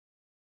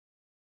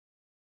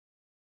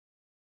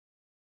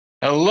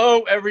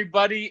Hello,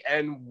 everybody,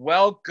 and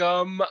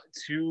welcome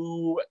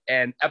to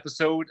an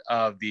episode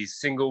of the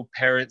Single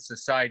Parent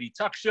Society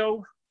Talk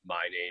Show.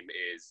 My name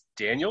is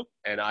Daniel,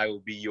 and I will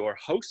be your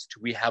host.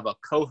 We have a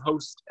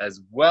co-host as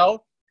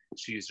well.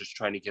 She is just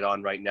trying to get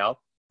on right now.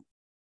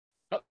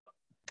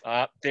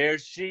 There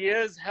she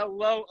is.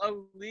 Hello,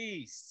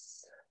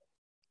 Alise.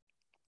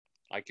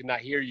 I cannot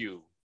hear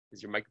you.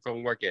 Is your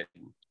microphone working?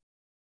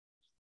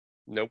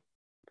 Nope.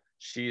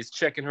 She is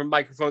checking her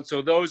microphone.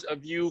 So those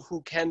of you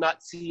who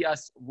cannot see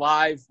us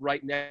live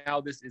right now,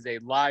 this is a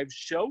live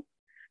show.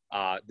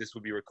 This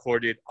will be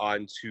recorded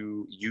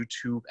onto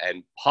YouTube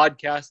and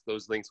podcast.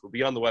 Those links will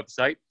be on the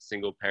website,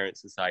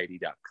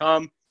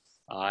 singleparentsociety.com.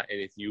 And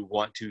if you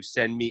want to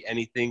send me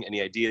anything, any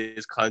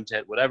ideas,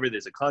 content, whatever,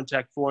 there's a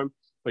contact form.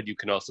 But you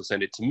can also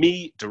send it to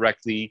me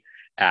directly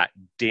at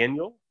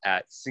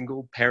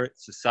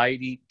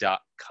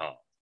daniel@singleparentsociety.com.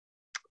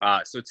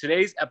 So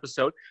today's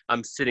episode,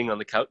 I'm sitting on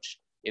the couch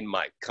in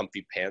my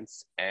comfy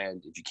pants,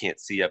 and if you can't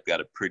see, I've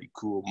got a pretty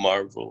cool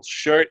Marvel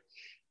shirt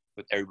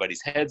with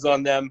everybody's heads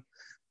on them.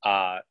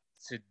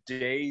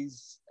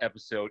 Today's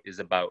episode is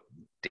about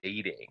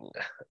dating.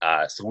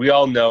 So we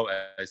all know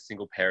as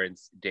single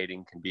parents,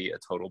 dating can be a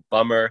total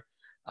bummer.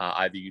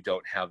 Either you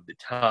don't have the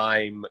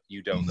time,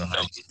 you don't know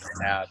how to use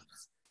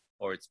apps,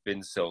 or it's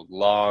been so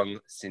long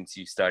since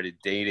you started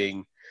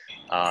dating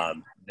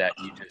that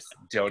you just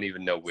don't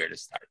even know where to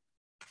start.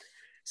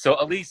 So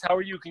Alise, how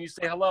are you? Can you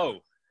say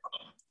hello?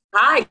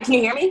 Hi, can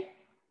you hear me?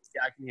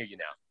 Yeah, I can hear you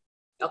now.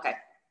 Okay.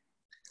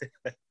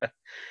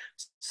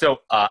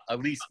 So,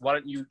 Alise, why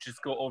don't you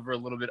just go over a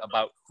little bit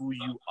about who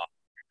you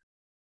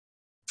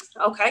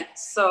are? Okay,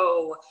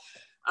 so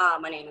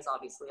my name is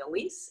obviously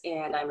Alise,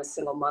 and I'm a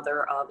single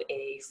mother of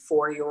a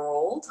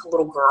 4-year-old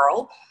little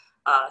girl,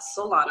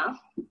 Solana.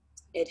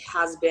 It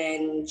has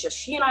been just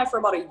she and I for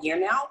about a year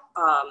now.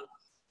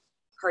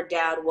 Her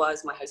dad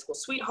was my high school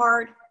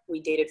sweetheart. We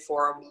dated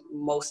for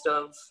most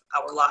of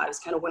our lives,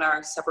 kind of went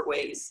our separate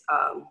ways,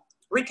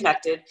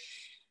 reconnected,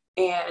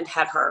 and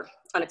had her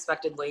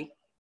unexpectedly.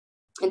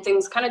 And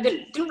things kind of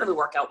didn't really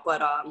work out,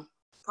 but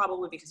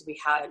probably because we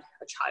had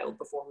a child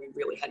before we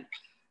really had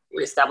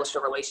reestablished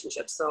a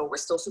relationship. So we're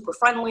still super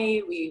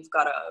friendly. We've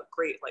got a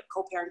great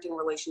co-parenting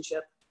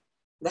relationship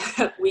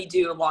that we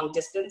do long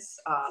distance.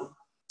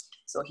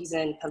 So he's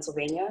in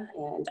Pennsylvania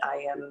and I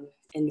am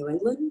in New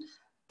England,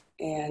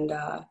 and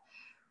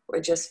we're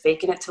just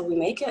faking it till we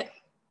make it.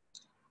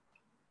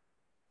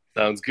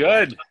 Sounds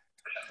good.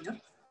 Yeah.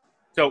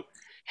 So,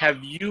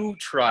 have you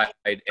tried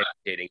any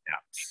dating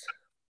apps?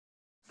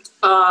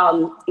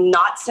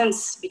 Not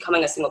since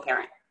becoming a single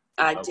parent.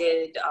 I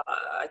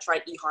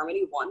tried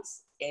eHarmony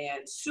once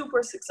and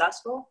super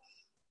successful,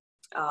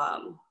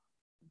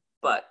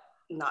 but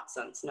not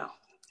since. No,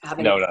 I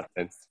haven't. No, not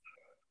since.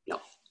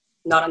 No,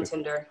 not on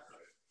Tinder.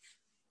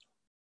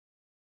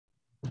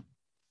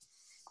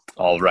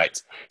 All right.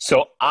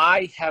 So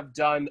I have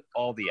done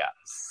all the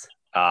apps.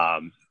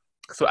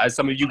 So as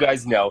some of you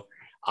guys know,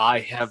 I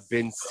have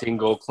been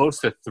single close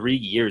to 3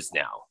 years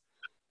now.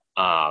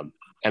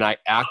 And I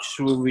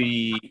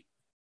actually,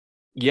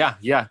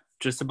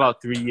 just about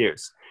 3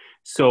 years.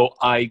 So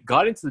I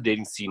got into the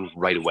dating scene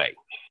right away.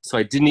 So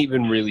I didn't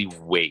even really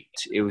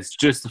wait. It was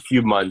just a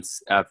few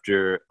months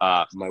after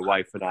my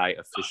wife and I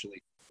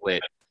officially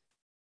split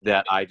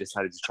that I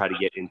decided to try to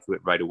get into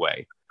it right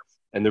away.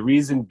 And the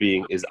reason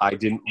being is I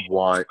didn't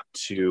want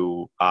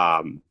to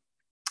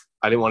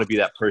be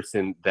that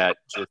person that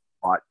just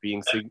thought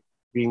being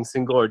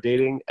single or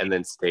dating and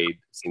then stayed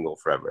single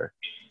forever.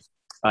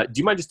 Do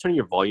you mind just turning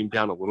your volume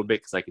down a little bit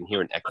because I can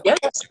hear an echo?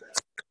 Yes.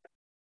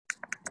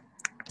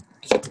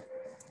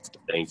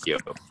 Thank you.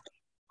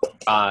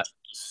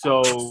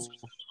 So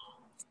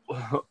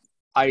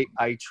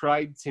I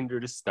tried Tinder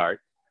to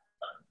start,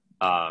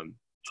 and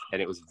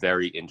it was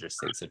very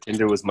interesting. So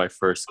Tinder was my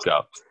first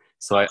go.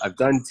 So I've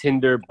done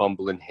Tinder,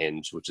 Bumble, and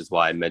Hinge, which is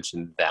why I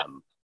mentioned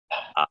them.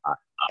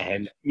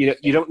 And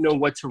you don't know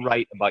what to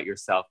write about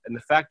yourself. And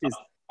the fact is,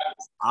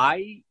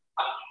 I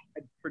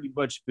had pretty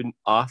much been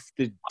off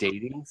the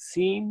dating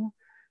scene.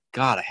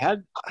 God, I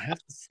have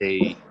to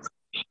say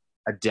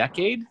a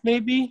decade,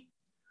 maybe.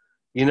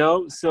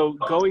 So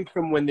going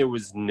from when there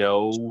was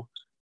no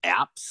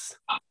apps,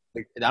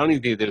 I don't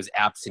even think there was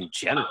apps in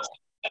general.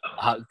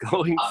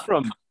 Going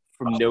from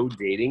no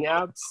dating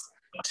apps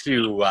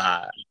to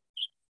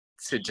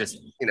just,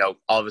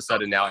 all of a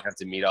sudden now I have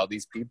to meet all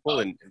these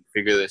people and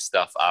figure this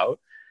stuff out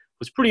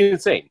was pretty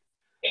insane.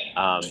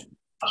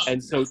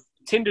 And so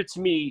Tinder to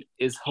me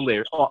is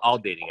hilarious. All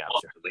dating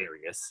apps are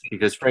hilarious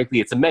because frankly,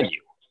 it's a menu.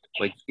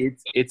 Like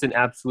it's an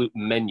absolute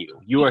menu.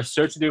 You are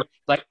searching through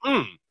that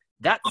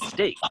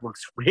steak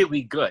looks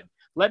really good.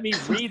 Let me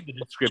read the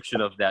description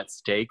of that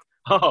steak.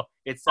 Oh,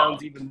 it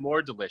sounds even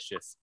more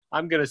delicious.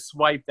 I'm going to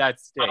swipe that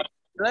steak.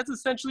 That's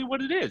essentially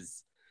what it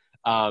is.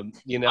 And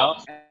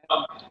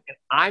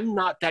I'm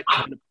not that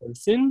kind of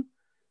person.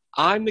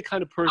 I'm the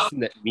kind of person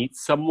that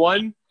meets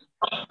someone,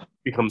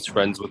 becomes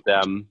friends with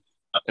them,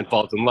 and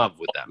falls in love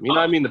with them.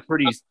 The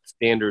pretty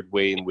standard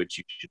way in which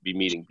you should be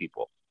meeting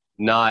people.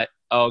 Not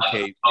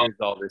okay, there's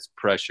all this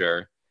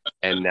pressure,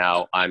 and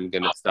now I'm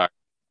gonna start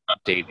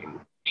dating,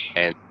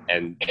 and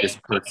this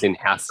person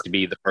has to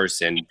be the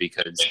person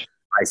because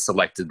I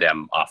selected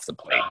them off the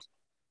plate.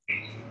 You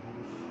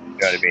know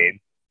what I mean?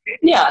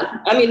 Yeah,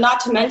 I mean, not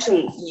to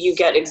mention you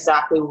get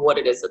exactly what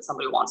it is that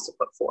somebody wants to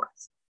put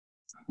forth.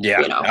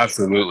 Yeah, you know?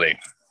 absolutely.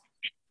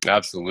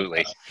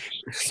 Absolutely.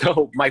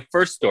 So my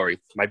first story,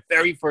 my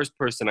very first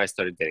person I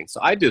started dating.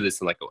 So I do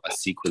this in like a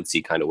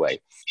sequency kind of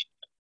way.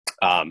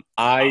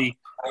 I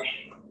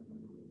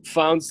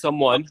found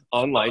someone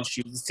online.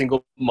 She was a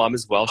single mom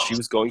as well. She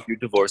was going through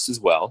divorce as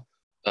well.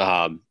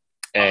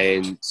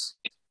 And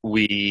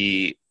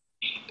we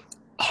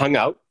hung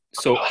out.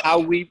 So how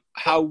we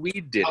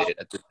did it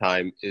at the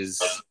time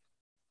is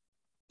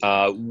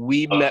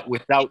we met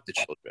without the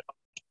children.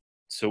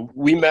 So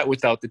we met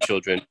without the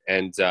children,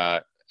 and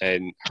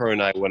her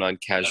and I went on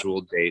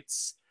casual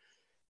dates,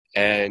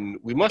 and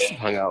we must have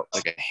hung out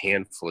like a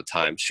handful of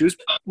times. She was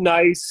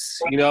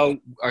nice, you know.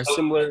 Our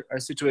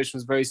situation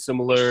was very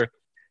similar.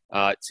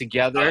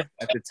 Together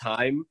at the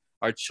time,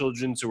 our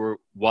children were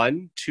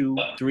 1, 2,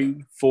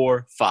 3,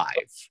 4, 5.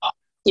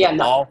 Yeah,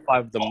 no. All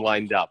 5 of them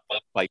lined up,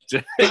 like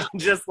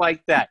just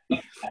like that.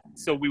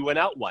 So we went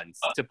out once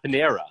to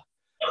Panera.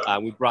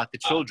 We brought the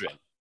children,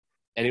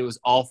 and it was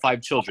all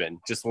 5 children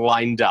just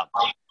lined up.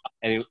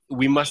 And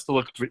we must have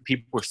looked,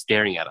 people were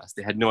staring at us.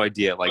 They had no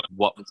idea like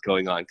what was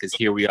going on, because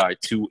here we are,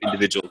 2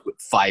 individuals with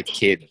 5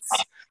 kids.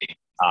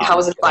 How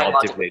was it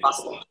biologically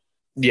possible?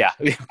 Yeah,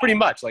 pretty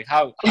much. Like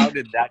how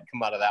did that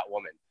come out of that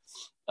woman?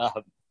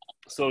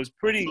 So it was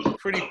pretty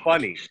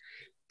funny.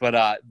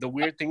 But the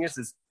weird thing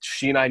is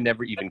she and I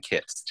never even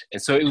kissed.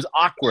 And so it was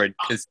awkward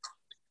because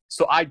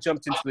I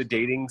jumped into the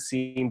dating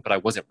scene, but I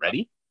wasn't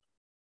ready.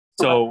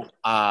 So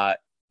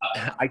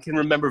I can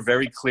remember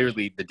very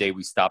clearly the day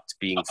we stopped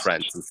being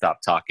friends and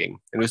stopped talking.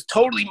 And it was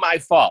totally my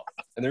fault.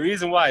 And the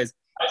reason why is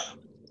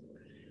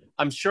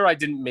I'm sure I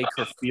didn't make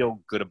her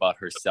feel good about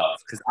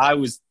herself, because I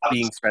was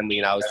being friendly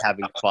and I was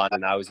having fun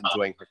and I was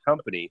enjoying her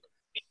company.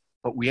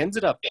 But we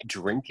ended up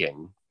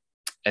drinking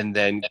and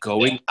then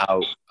going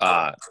out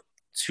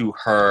to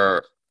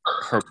her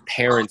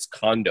parents'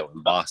 condo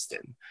in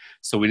Boston.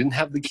 So we didn't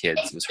have the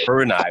kids. It was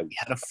her and I. We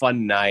had a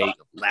fun night,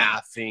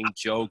 laughing,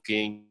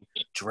 joking,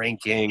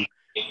 drinking.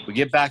 We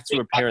get back to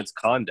her parents'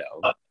 condo,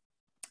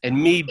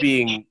 and me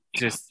being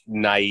just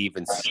naive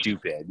and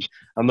stupid,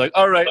 I'm like,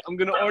 all right, I'm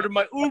going to order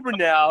my Uber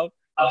now.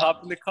 I'll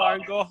hop in the car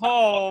and go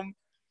home.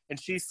 And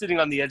she's sitting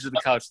on the edge of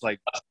the couch like,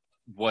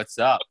 what's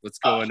up? What's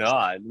going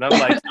on? And I'm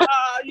like,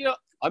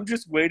 I'm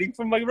just waiting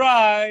for my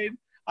ride.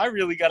 I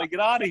really got to get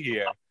out of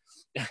here.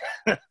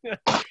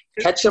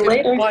 Catch you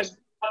later.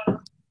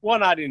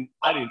 One, I didn't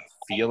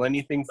feel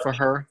anything for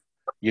her.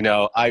 You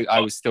know, I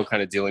was still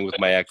kind of dealing with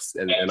my ex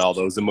and all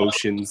those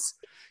emotions.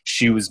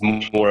 She was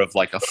more of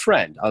like a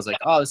friend. I was like,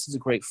 oh, this is a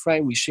great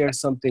friend. We share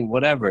something,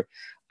 whatever.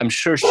 I'm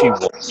sure she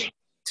wanted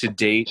to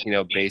date, you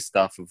know, based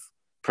off of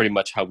pretty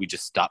much how we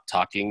just stopped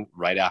talking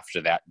right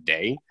after that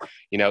day.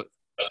 You know,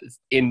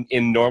 in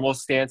normal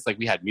stance, like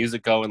we had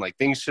music going, like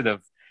things should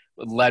have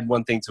led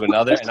one thing to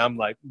another. And I'm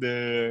like,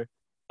 oh,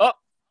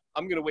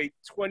 I'm going to wait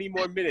 20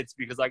 more minutes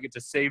because I get to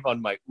save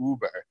on my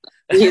Uber.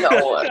 You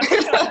know,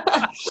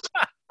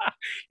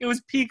 it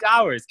was peak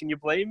hours. Can you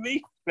blame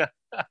me?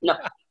 no.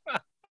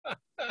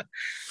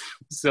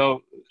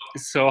 So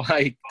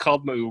I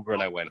called my Uber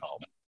and I went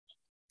home.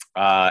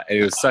 And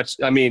it was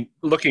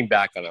looking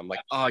back on it, I'm like,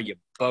 oh, you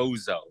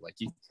bozo. Like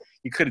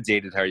you could have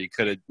dated her. You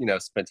could have, you know,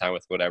 spent time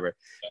with whatever.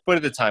 But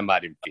at the time, I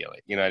didn't feel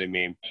it. You know what I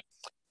mean?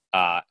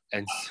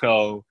 And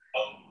so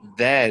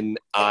then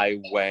I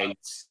went,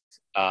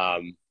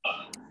 and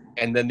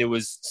then there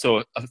was,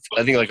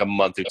 I think like a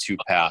month or 2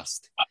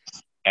 passed,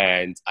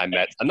 and I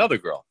met another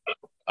girl,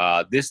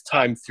 this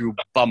time through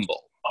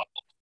Bumble.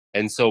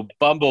 And so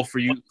Bumble, for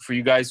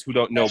you guys who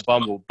don't know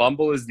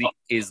Bumble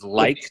is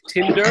like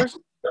Tinder,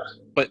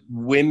 but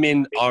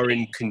women are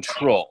in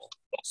control.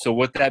 So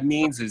what that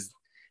means is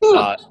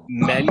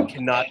men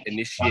cannot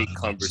initiate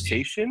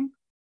conversation.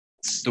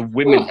 The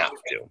women have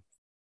to.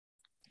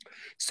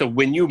 So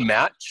when you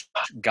match,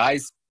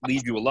 guys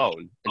leave you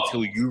alone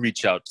until you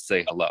reach out to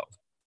say hello.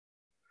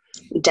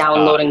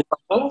 Downloading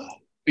Bumble?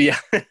 Yeah,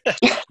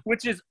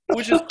 which is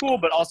cool,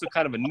 but also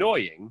kind of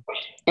annoying.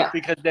 Yeah.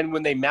 Because then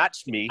when they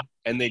match me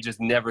and they just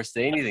never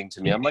say anything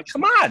to me, I'm like,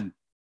 come on,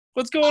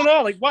 what's going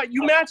on? Like, what?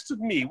 You matched with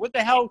me. What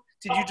the hell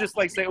did you just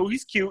like say? Oh,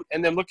 he's cute,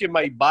 and then look at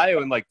my bio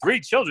and like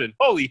 3 children.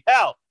 Holy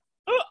hell!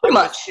 Pretty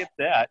much. Skip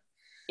that.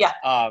 Yeah.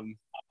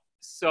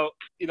 So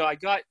you know, I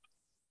got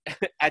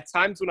at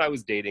times when I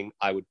was dating,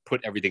 I would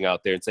put everything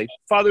out there and say,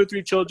 father of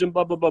 3 children,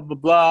 blah blah blah blah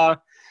blah,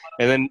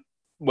 and then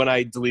when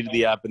I deleted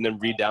the app and then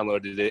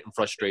re-downloaded it in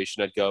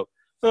frustration, I'd go,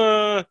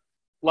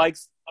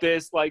 likes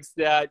this, likes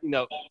that, you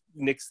know,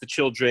 nix the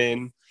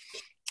children.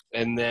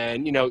 And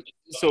then, you know,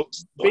 so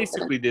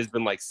basically there's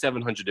been like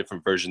 700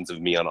 different versions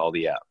of me on all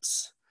the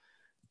apps.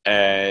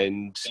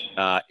 And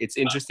it's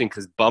interesting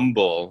because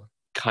Bumble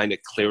kind of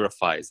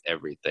clarifies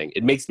everything.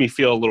 It makes me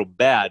feel a little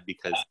bad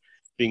because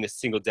being a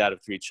single dad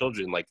of 3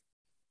 children, like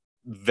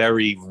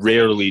very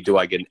rarely do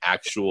I get an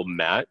actual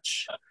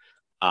match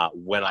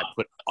when I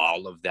put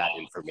all of that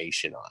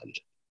information on.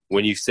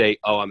 When you say,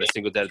 oh, I'm a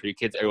single dad of 3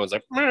 kids, everyone's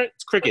like,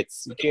 it's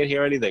crickets. You can't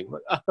hear anything.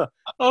 I'm like,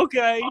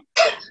 okay.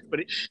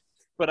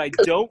 But I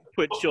don't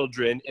put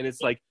children, and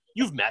it's like,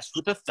 you've matched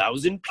with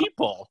 1,000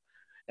 people.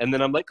 And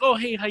then I'm like, oh,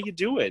 hey, how you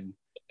doing?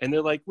 And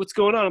they're like, what's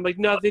going on? I'm like,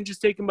 nothing,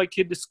 just taking my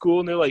kid to school.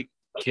 And they're like,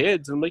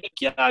 kids? And I'm like,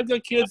 yeah, I've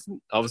got kids. And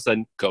all of a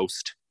sudden,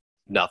 ghost.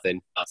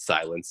 Nothing.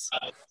 Silence.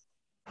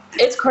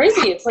 It's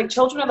crazy. It's like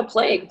children are the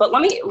plague. But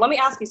let me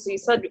ask you, so you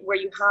said where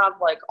you have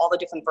like all the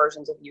different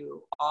versions of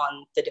you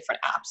on the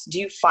different apps. Do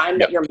you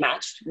find that you're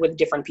matched with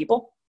different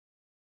people?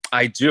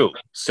 I do.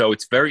 So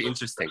it's very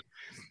interesting.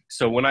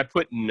 So when I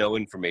put no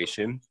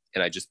information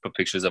and I just put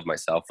pictures of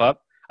myself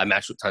up, I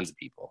match with tons of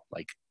people,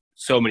 like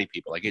so many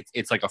people. Like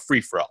it's like a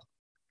free for all.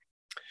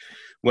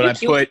 When I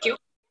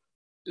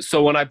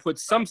put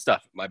some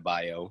stuff in my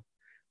bio,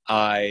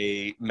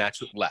 I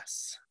match with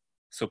less.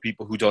 So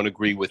people who don't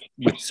agree with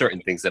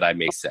certain things that I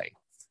may say,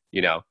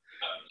 you know.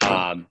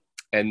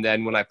 And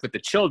then when I put the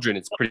children,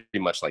 it's pretty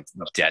much like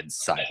dead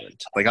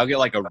silent. Like I'll get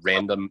like a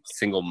random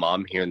single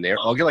mom here and there.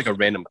 I'll get like a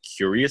random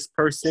curious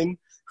person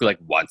who like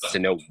wants to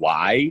know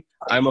why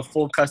I'm a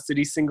full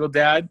custody single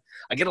dad.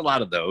 I get a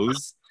lot of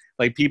those.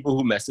 Like people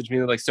who message me,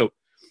 they're like, so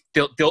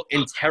they'll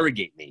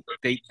interrogate me.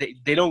 They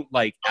don't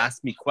like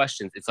ask me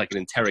questions. It's like an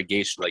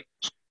interrogation. Like,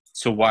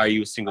 so why are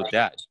you a single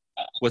dad?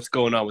 What's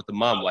going on with the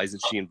mom? Why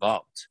isn't she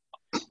involved?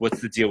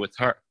 What's the deal with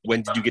her?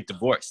 When did you get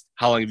divorced?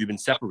 How long have you been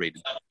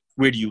separated?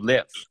 Where do you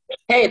live?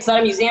 Hey, it's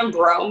not a museum,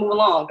 bro. Move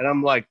along. And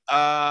I'm like,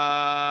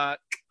 I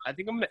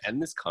think I'm gonna end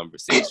this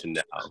conversation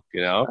now.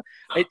 You know,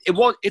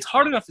 it's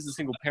hard enough as a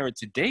single parent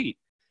to date,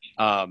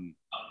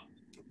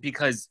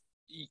 because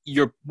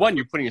you're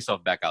putting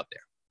yourself back out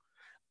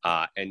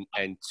there,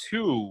 and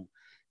two,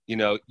 you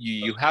know,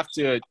 you have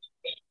to,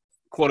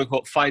 quote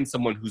unquote, find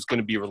someone who's going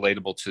to be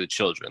relatable to the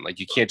children. Like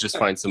you can't just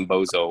find some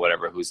bozo or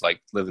whatever who's like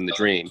living the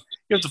dream.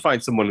 You have to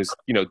find someone who's,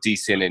 you know,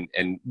 decent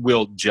and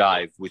will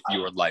jive with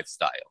your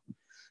lifestyle.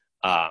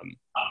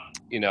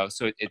 You know,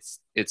 so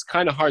it's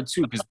kind of hard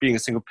too, because being a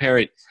single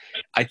parent,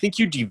 I think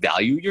you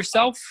devalue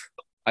yourself.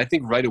 I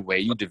think right away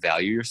you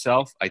devalue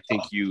yourself. I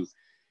think you,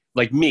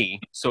 like me.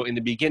 So in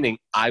the beginning,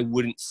 I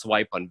wouldn't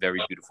swipe on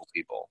very beautiful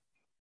people.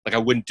 Like I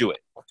wouldn't do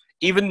it.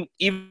 Even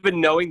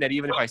knowing that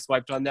even if I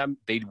swiped on them,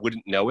 they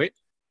wouldn't know it,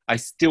 I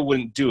still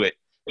wouldn't do it,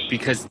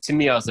 because to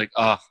me, I was like,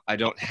 oh, I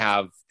don't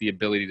have the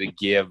ability to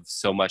give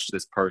so much to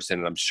this person,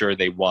 and I'm sure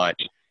they want,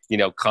 you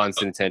know,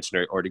 constant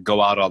attention or to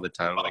go out all the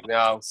time. I'm like,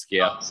 no,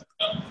 skip.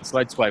 So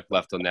I'd swipe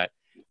left on that.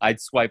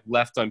 I'd swipe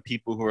left on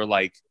people who are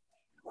like,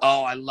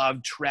 oh, I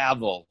love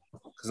travel,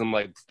 because I'm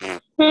like,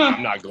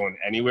 I'm not going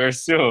anywhere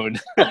soon.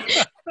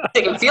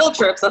 Taking field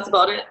trips, that's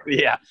about it.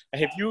 Yeah.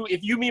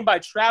 If you mean by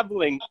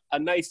traveling a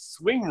nice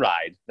swing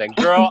ride, then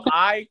girl,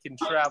 I can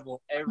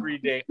travel every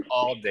day,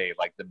 all day,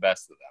 like the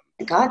best of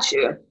them. Got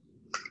you.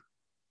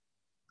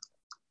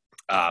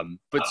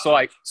 But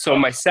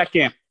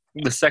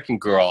the second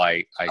girl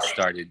I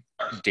started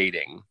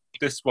dating,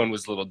 this one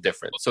was a little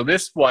different. So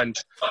this one,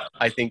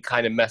 I think,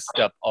 kind of messed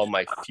up all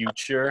my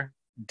future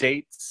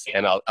dates,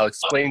 and I'll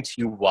explain to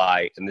you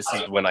why. And this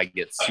is when I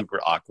get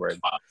super awkward.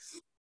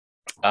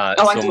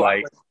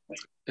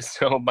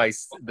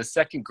 The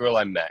second girl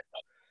I met,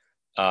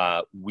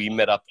 we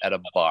met up at a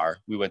bar.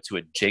 We went to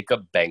a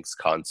Jacob Banks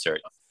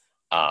concert.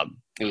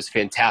 It was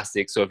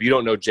fantastic. So if you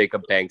don't know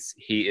Jacob Banks,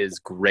 he is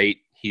great.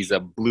 He's a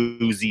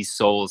bluesy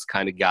souls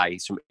kind of guy.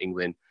 He's from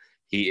England.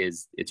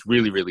 It's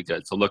really, really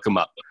good. So look him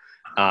up.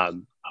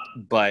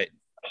 But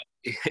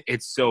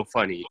it's so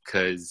funny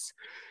because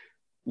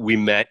we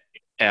met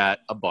at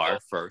a bar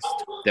first,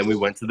 then we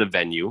went to the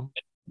venue,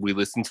 we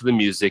listened to the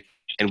music,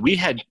 and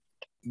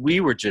we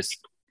were just,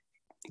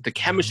 the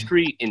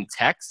chemistry in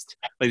text,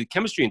 like the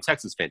chemistry in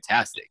text was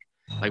fantastic.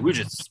 Like we were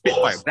just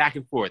spitfire back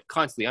and forth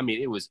constantly. I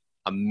mean, it was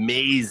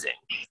amazing.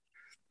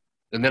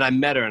 And then I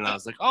met her and I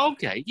was like, oh,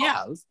 okay,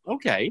 yeah,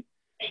 okay.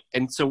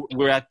 And so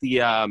we're at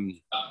the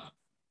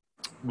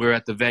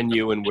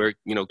venue and we're,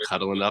 you know,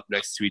 cuddling up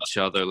next to each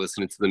other,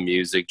 listening to the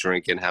music,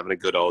 drinking, having a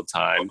good old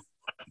time.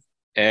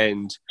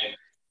 And,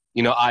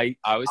 you know, I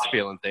was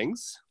feeling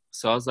things.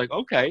 So I was like,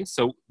 okay.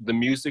 So the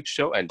music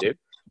show ended,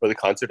 or the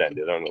concert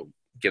ended. I don't know,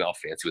 get all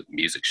fancy with the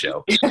music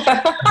show.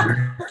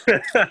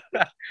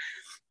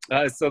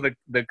 So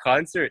the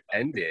concert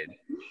ended,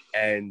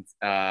 and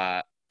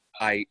I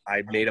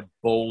made a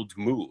bold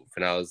move.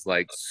 And I was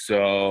like,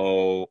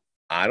 so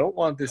I don't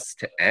want this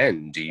to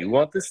end. Do you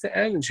want this to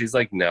end? And she's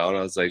like, no. And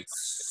I was like,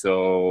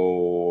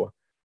 so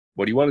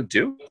what do you want to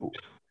do?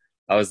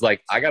 I was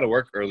like, I got to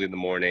work early in the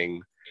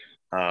morning.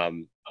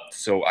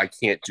 So I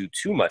can't do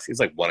too much. It's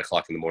like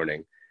 1:00 in the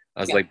morning.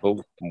 I was like, but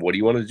what do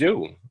you want to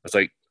do? I was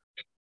like,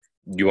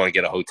 you want to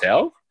get a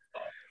hotel?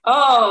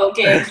 Oh,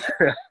 okay.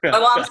 My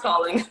mom's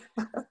calling.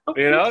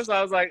 You know, so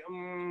I was like,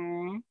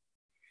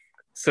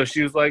 So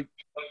she was like,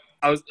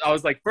 I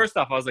was like, first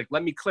off, I was like,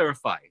 let me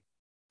clarify.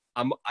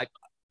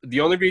 the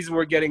only reason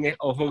we're getting a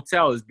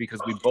hotel is because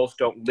we both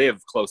don't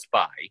live close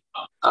by,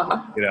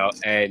 you know,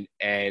 and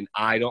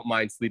I don't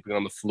mind sleeping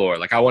on the floor.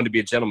 Like, I want to be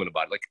a gentleman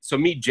about it. Like, so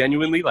me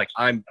genuinely, like,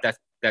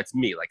 that's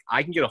me. Like,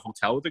 I can get a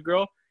hotel with a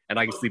girl and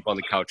I can sleep on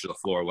the couch or the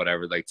floor or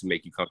whatever, like, to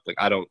make you comfortable.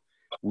 Like,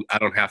 we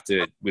don't have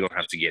to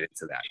get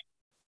into that.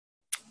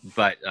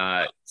 But,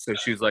 so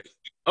she was like,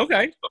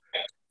 okay.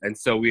 And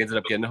so we ended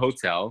up getting a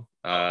hotel,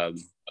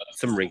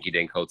 some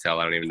rinky-dink hotel.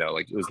 I don't even know.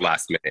 Like, it was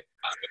last minute.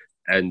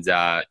 And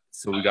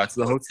so we got to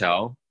the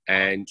hotel,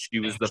 and she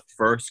was the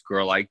first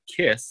girl I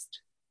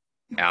kissed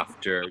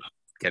after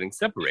getting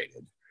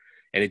separated.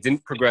 And it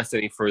didn't progress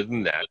any further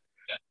than that,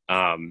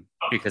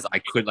 because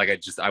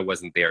I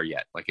wasn't there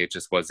yet. Like, it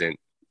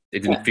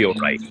didn't feel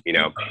right, you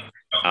know?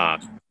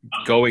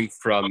 Going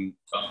from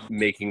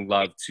making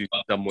love to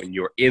someone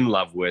you're in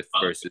love with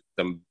versus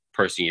some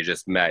person you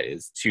just met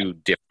is two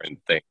different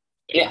things.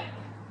 Yeah.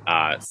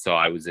 So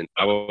I wasn't,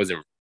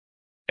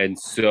 and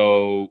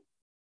so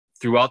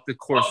throughout the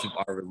course of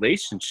our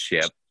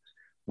relationship,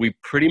 we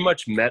pretty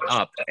much met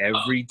up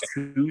every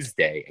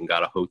Tuesday and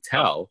got a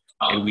hotel,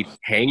 and we'd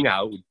hang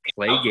out, we'd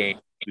play games,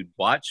 we'd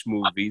watch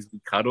movies,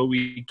 we'd cuddle,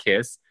 we'd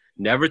kiss.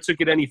 Never took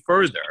it any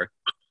further,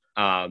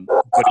 but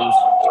it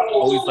was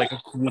always like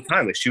a cool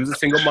time. Like, she was a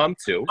single mom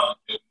too,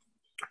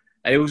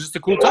 and it was just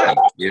a cool time.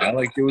 You know,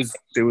 like,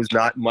 there was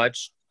not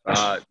much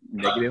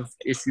negative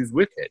issues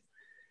with it,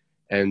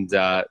 and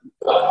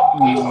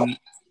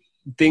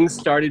things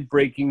started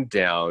breaking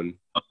down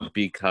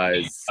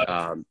because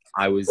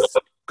I was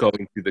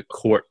going through the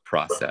court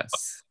process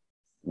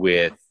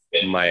with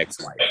my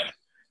ex-wife,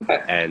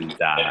 and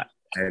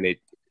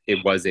it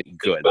wasn't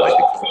good. Like,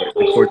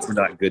 the courts were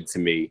not good to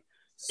me,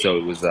 so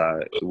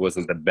it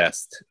wasn't the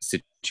best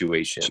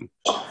situation,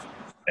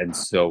 and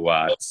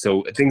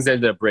so things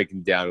ended up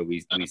breaking down, and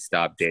we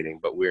stopped dating,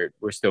 but we're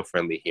still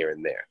friendly here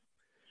and there.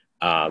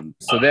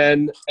 So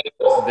then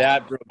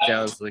that broke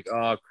down. It's like,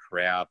 oh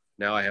crap,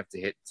 now I have to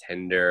hit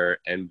Tinder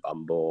and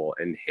Bumble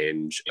and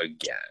Hinge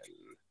again.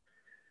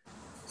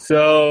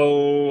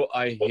 So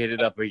I hit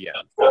it up again.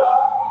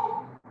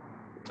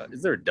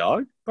 Is there a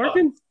dog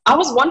barking? I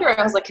was wondering,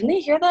 I was like, can they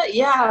hear that?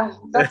 Yeah,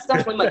 that's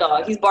definitely my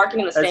dog. He's barking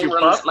in the same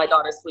room that my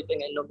daughter's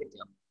sleeping in. No big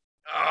deal.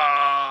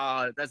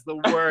 Ah, that's the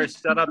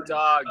worst. Shut up,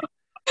 dog.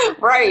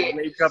 Right.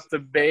 Wake up the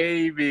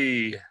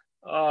baby.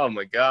 Oh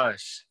my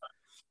gosh.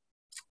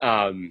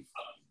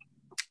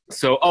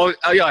 So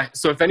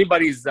if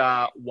anybody's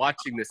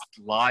watching this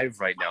live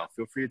right now,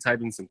 feel free to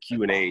type in some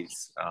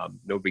Q&As.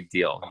 No big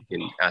deal. You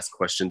can ask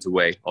questions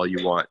away all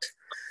you want.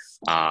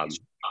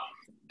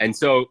 And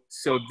so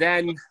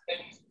then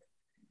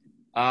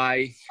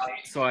I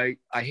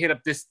hit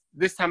up this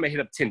time I hit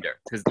up Tinder,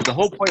 because the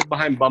whole point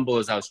behind Bumble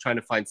is I was trying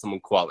to find someone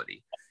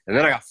quality. And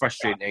then I got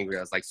frustrated and angry.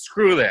 I was like,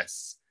 screw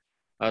this.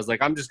 I was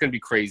like, I'm just going to be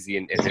crazy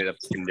and hit up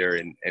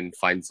Tinder and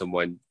find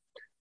someone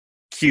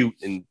cute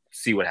and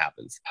see what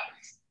happens.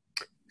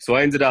 So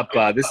I ended up,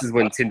 this is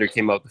when Tinder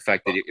came out, the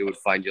fact that it would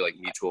find you like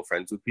mutual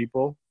friends with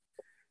people.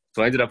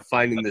 So I ended up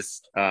finding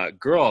this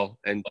girl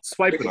and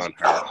swiping on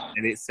her,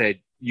 and it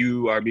said,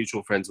 you are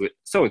mutual friends with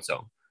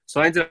so-and-so.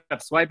 So I ended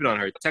up swiping on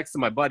her, texting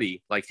my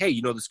buddy, like, hey,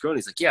 you know this girl? And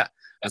he's like, yeah.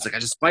 I was like, I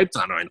just swiped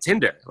on her on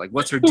Tinder. Like,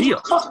 what's her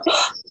deal?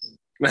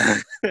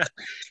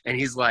 And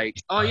he's like,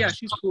 oh yeah,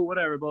 she's cool,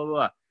 whatever, blah, blah,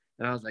 blah.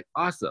 And I was like,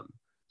 awesome.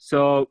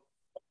 So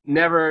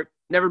never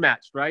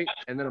matched, right?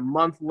 And then a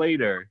month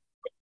later,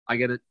 I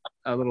get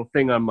a little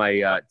thing on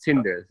my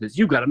Tinder that says,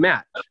 you got a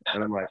match.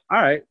 And I'm like,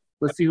 all right,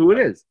 let's see who it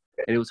is.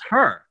 And it was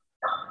her.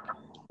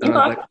 And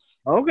I was like,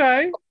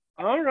 okay,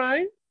 all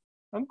right,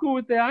 I'm cool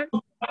with that.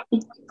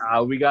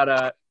 We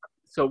got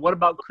so what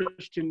about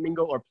Christian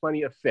mingle or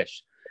plenty of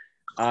fish?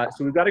 So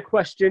we've got a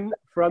question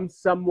from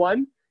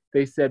someone.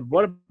 They said,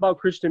 what about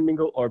Christian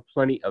mingle or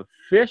plenty of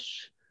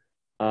fish?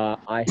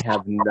 I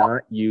have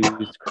not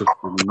used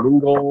Christian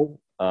mingle.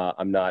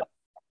 I'm not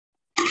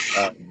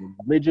a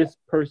religious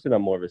person.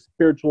 I'm more of a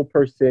spiritual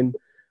person.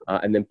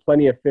 And then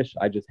plenty of fish,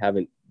 I just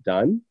haven't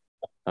done.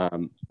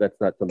 That's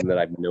not something that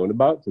I've known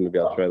about. So maybe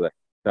I'll try that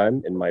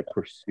time in my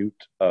pursuit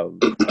of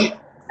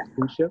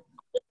relationship.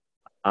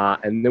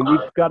 And then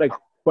we've got a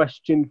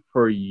question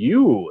for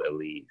you,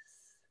 Alise.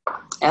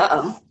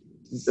 Uh-oh.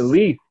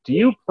 Alise, do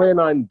you plan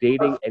on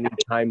dating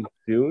anytime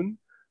soon?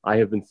 I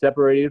have been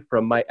separated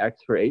from my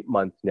ex for 8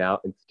 months now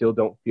and still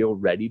don't feel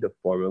ready to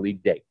formally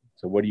date.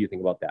 So what do you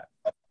think about that?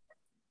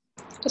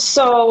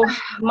 So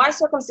my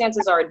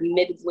circumstances are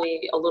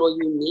admittedly a little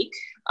unique.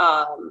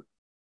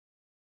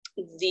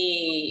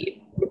 The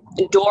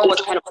door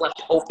was kind of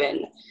left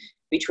open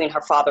between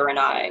her father and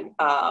I,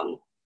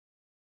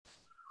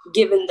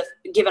 given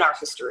our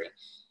history.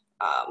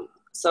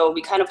 So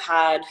we kind of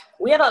there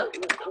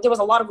was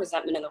a lot of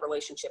resentment in the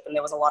relationship, and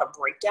there was a lot of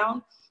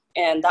breakdown.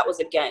 And that was,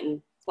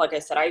 again, like I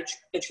said, I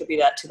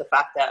attribute that to the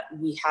fact that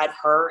we had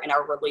her, and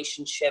our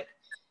relationship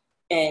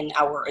in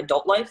our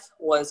adult life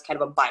was kind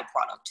of a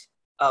byproduct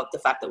of the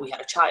fact that we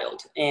had a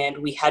child, and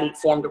we hadn't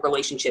formed a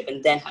relationship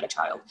and then had a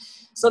child.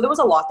 So there was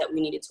a lot that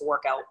we needed to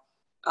work out.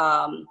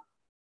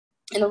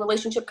 and the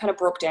relationship kind of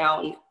broke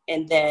down.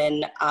 And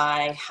then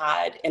I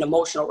had an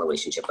emotional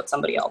relationship with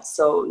somebody else.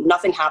 So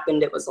nothing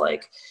happened. It was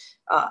like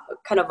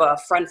kind of a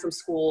friend from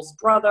school's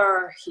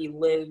brother. He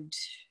lived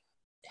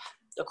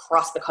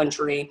across the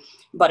country,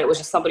 but it was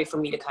just somebody for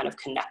me to kind of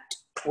connect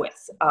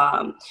with.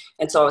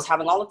 And so I was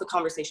having all of the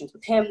conversations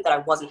with him that I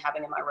wasn't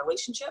having in my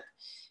relationship.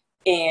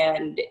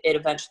 And it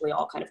eventually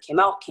all kind of came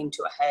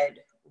to a head,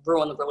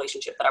 ruined the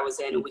relationship that I was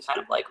in. And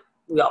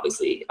we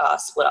obviously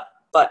split up.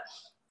 But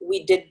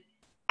we did,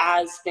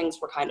 as things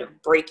were kind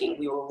of breaking,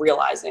 we were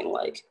realizing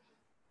like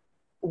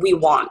we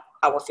want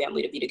our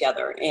family to be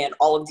together, and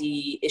all of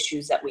the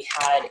issues that we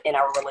had in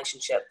our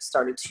relationship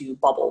started to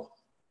bubble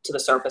to the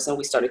surface, and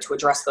we started to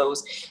address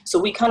those. So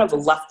we kind of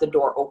left the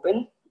door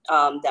open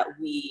that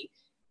we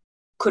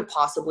could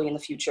possibly in the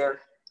future.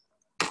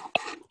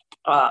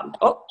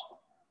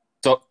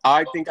 So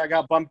I think I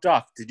got bumped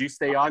off. Did you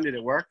stay on? Did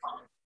it work?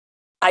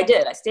 I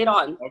did. I stayed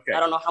on. Okay. I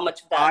don't know how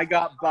much of that. I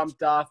got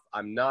bumped off.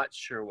 I'm not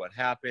sure what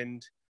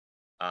happened.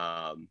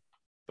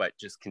 But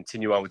just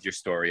continue on with your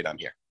story and I'm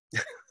here.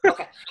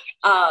 Okay.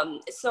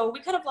 So we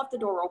kind of left the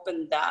door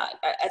open that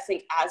I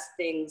think as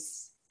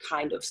things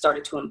kind of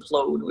started to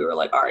implode, we were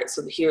like, all right,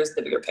 so here's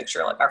the bigger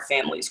picture. Like our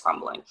family's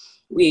crumbling.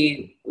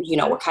 We're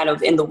kind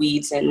of in the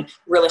weeds and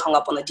really hung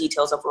up on the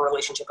details of a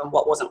relationship and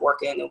what wasn't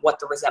working and what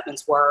the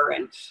resentments were.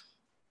 And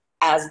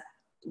as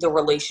the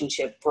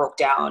relationship broke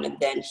down and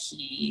then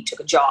he took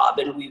a job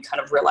and we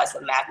kind of realized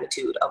the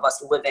magnitude of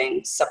us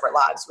living separate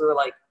lives, we were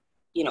like,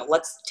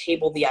 let's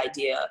table the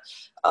idea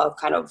of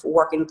kind of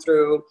working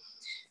through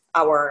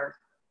our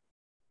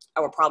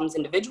problems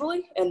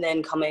individually and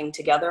then coming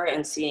together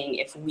and seeing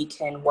if we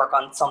can work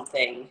on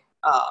something,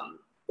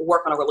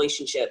 work on a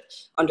relationship,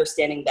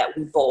 understanding that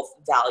we both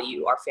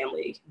value our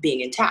family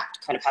being intact,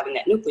 kind of having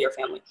that nuclear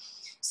family.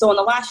 So in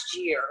the last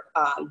year,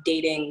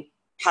 dating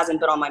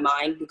hasn't been on my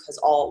mind because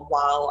all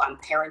while I'm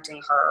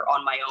parenting her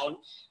on my own,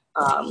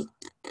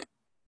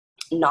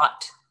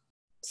 not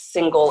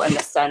single in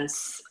the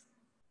sense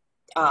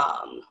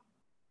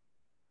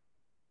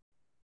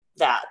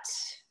that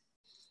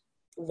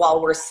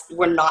while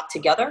we're not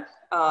together,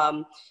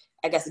 I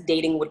guess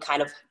dating would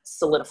kind of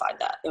solidify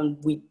that, and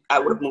I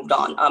would have moved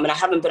on. And I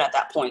haven't been at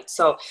that point.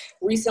 So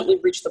recently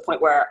reached the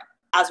point where,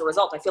 as a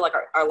result, I feel like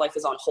our life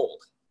is on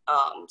hold.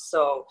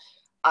 So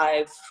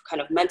I've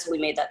kind of mentally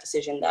made that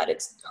decision that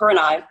it's her and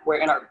I,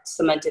 we're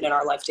cemented in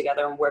our life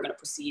together, and we're going to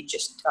proceed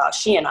just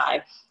she and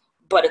I.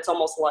 But it's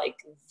almost like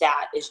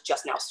that is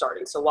just now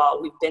starting. So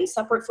while we've been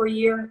separate for a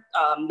year,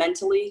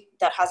 mentally,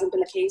 that hasn't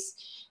been the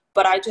case.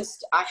 But I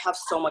have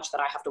so much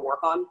that I have to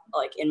work on,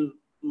 like in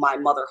my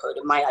motherhood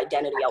and my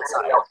identity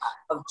outside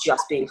of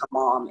just being her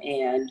mom,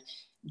 and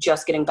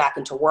just getting back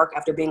into work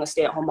after being a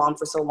stay-at-home mom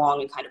for so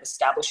long and kind of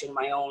establishing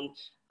my own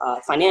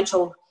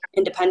financial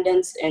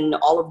independence and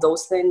all of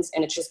those things.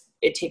 And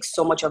it takes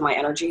so much of my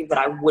energy that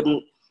I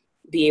wouldn't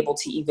be able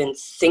to even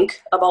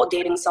think about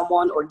dating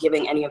someone or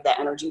giving any of that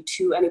energy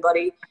to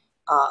anybody,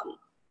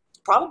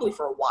 probably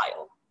for a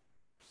while.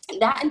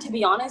 And to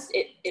be honest,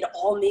 it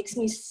all makes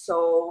me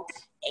so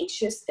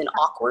anxious and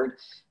awkward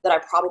that I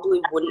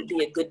probably wouldn't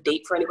be a good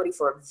date for anybody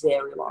for a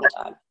very long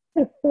time.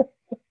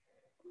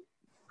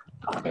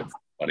 That's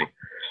funny.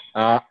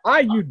 I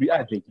think you'd be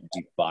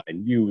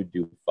fine. You would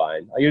do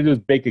fine. All you gotta do is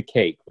bake a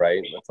cake,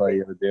 right? That's all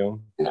you gotta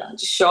do.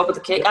 Just show up with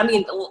the cake. I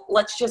mean,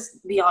 let's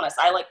just be honest.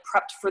 I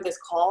prepped for this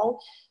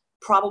call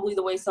probably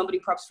the way somebody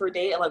preps for a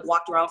date. I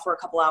walked around for a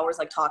couple hours,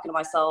 talking to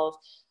myself.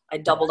 I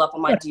doubled up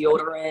on my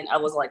deodorant. I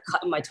was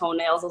cutting my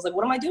toenails. I was like,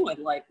 what am I doing?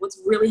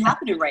 What's really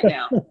happening right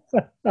now?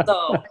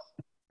 So,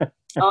 I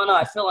don't know.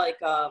 I feel like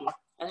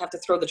I'd have to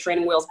throw the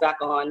training wheels back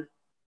on,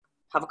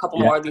 have a couple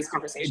more of these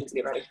conversations to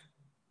get ready.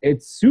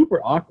 It's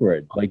super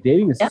awkward.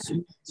 Dating is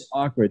super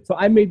awkward. So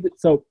I made it.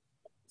 So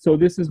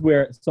this is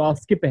where, so I'll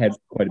skip ahead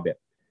quite a bit.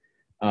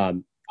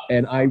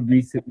 And I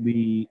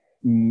recently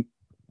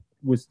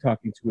was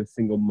talking to a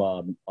single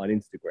mom on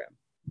Instagram,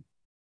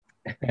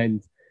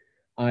 and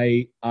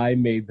I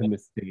made the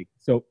mistake.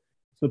 So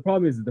the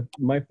problem is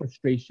my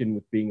frustration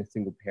with being a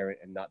single parent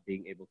and not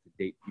being able to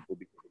date people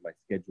because of my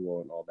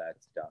schedule and all that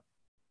stuff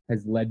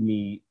has led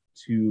me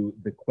to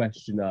the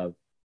question of,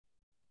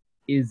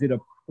 is it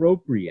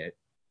appropriate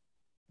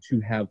to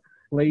have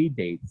play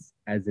dates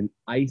as an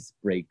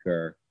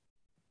icebreaker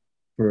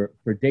for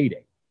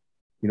dating?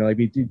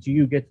 Do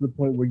you get to the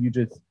point where you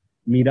just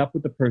meet up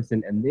with the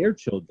person and their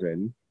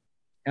children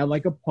at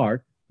a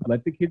park,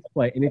 let the kids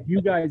play, and if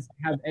you guys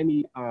have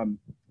any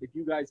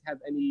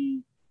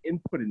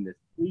input in this,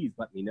 please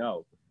let me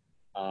know.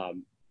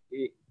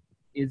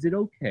 Is it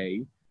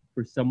okay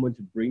for someone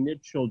to bring their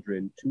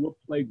children to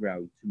a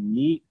playground to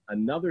meet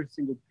another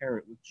single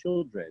parent with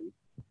children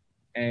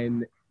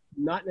and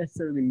not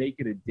necessarily make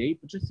it a date,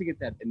 but just to get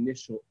that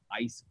initial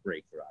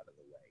icebreaker out of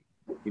the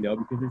way?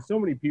 Because there's so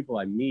many people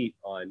I meet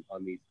on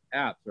these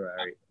apps, or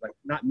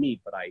not meet,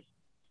 but I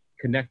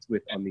connect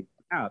with on these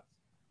apps,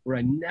 where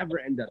I never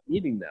end up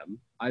meeting them,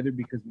 either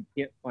because we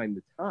can't find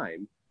the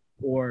time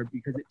or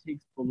because it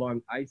takes so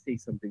long. I say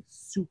something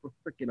super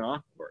freaking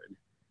awkward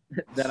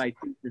that I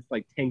think just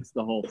tanks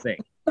the whole thing.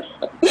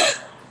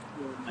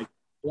 Like,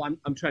 well,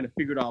 I'm trying to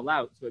figure it all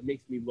out, so it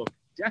makes me look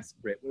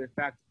desperate, when in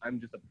fact, I'm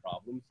just a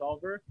problem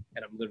solver,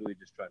 and I'm literally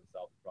just trying to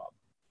solve the problem.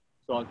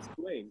 So I'll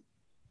explain.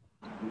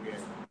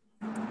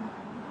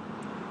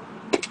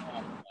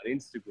 On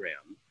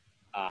Instagram,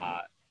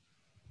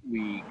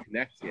 we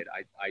connected.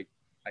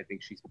 I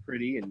think she's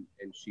pretty, and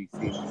she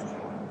seems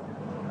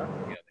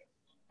together.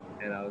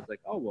 And I was like,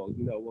 oh, well,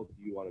 do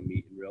you want to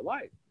meet in real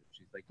life? And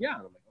she's like, yeah.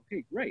 And I'm like,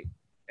 okay, great.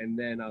 And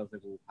then I was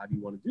like, well, how do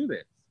you want to do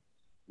this?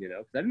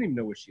 Because I didn't even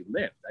know where she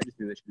lived. I just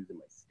knew that she was in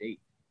my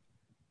state.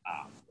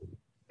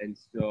 And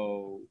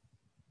so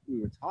we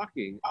were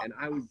talking, and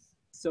I was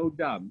so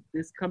dumb.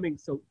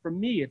 So for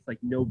me, it's like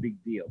no big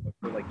deal. But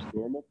for like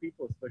normal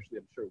people, especially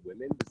I'm sure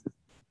women, this is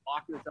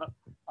awkward stuff.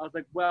 I was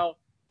like, well,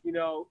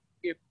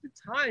 if the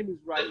time is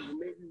right, well,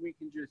 maybe we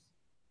can just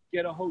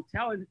get a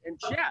hotel and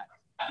chat.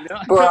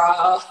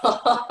 Bro.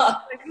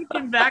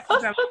 Looking back, I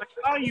was like,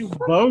 oh, you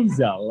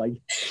bozo.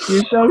 Like,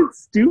 you're so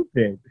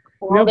stupid.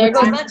 Well, there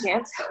goes that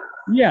chance.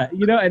 Yeah,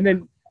 and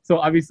then, so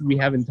obviously we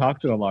haven't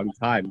talked in a long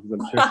time, because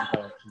I'm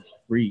sure she's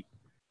free,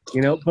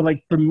 but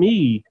like for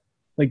me,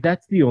 like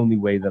that's the only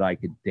way that I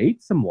could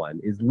date someone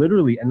is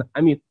literally, and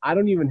I mean, I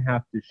don't even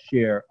have to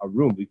share a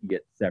room. We can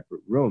get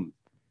separate rooms,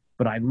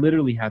 but I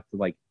literally have to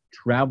like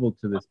travel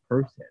to this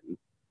person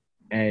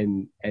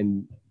and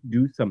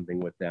do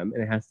something with them,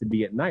 and it has to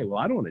be at night. Well,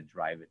 I don't want to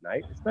drive at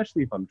night,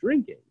 especially if I'm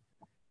drinking,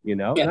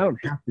 and I don't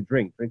have to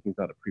drink. Drinking's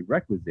not a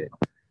prerequisite.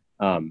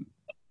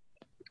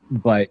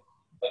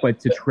 But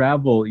to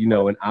travel,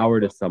 an hour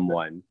to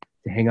someone,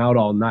 to hang out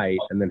all night,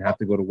 and then have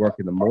to go to work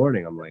in the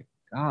morning, I'm like,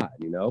 God,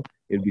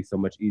 it'd be so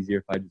much easier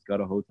if I just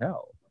got a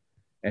hotel.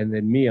 And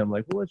then I'm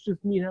like, well, let's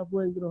just meet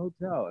halfway and get a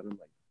hotel. And I'm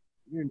like,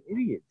 you're an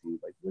idiot, dude.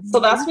 Like, so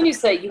that's when you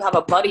say you have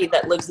a buddy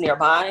that lives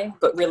nearby,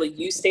 but really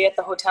you stay at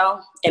the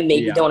hotel and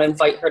maybe don't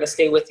invite her to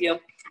stay with you.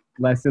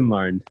 Lesson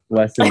learned.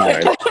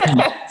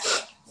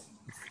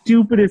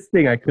 Stupidest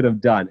thing I could have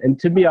done. And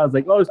to me, I was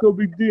like, oh, it's no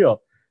big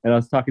deal. And I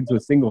was talking to a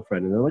single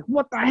friend, and they're like,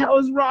 what the hell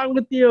is wrong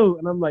with you?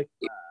 And I'm like,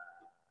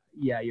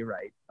 yeah, you're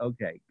right.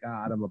 Okay,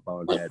 God, I'm a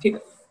bonehead.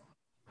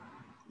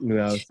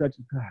 Such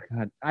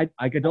God. I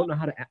don't know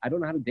how to. I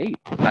don't know how to date.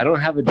 I don't know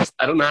how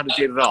to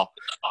date at all.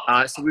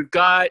 So we've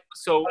got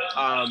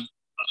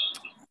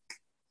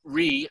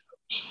Ree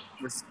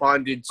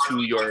responded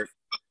to your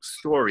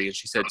story, and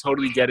she said,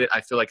 "Totally get it. I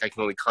feel like I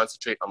can only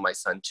concentrate on my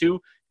son too.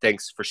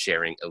 Thanks for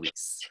sharing,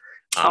 Alise."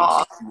 She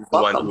was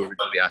the one who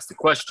originally asked the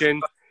question,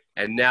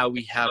 and now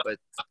we have a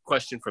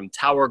question from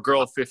Tower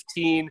Girl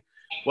 15.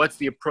 What's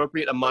the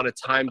appropriate amount of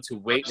time to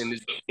wait and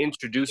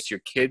introduce your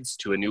kids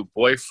to a new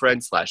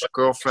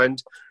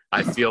boyfriend/girlfriend?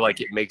 I feel like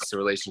it makes the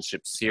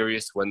relationship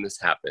serious when this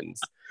happens.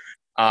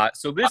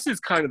 So this is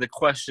kind of the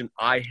question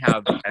I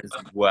have as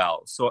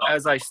well. So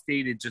as I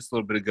stated just a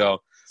little bit ago,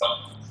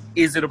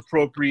 is it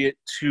appropriate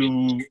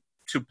to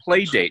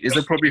play date? Is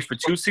it appropriate for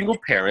two single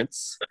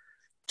parents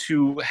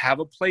to have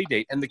a play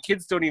date? And the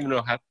kids don't even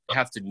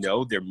have to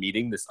know they're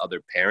meeting this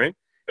other parent.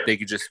 They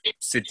could just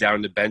sit down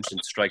on the bench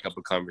and strike up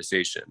a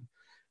conversation.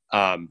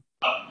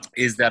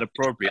 Is that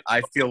appropriate?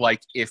 I feel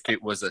like if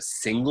it was a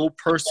single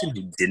person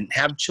who didn't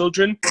have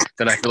children,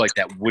 then I feel like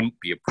that wouldn't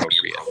be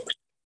appropriate.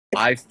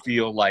 I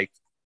feel like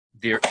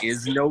there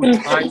is no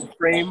time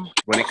frame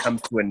when it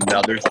comes to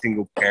another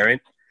single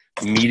parent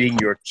meeting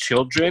your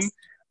children.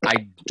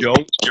 I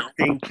don't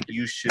think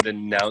you should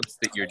announce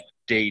that you're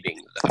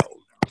dating,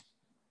 though.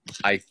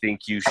 I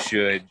think you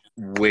should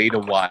wait a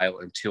while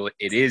until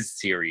it is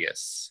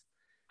serious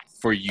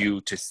for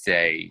you to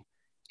say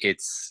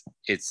it's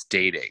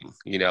dating,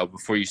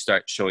 before you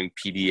start showing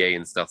PDA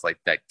and stuff like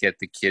that. Get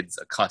the kids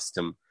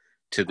accustomed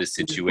to the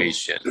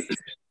situation.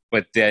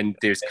 But then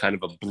there's kind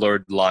of a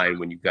blurred line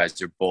when you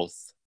guys are both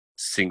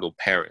single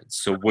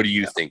parents. So what do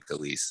you think,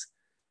 Alise?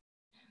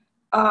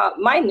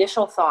 My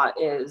initial thought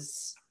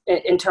is,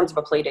 in terms of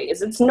a play date,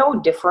 is it's no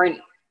different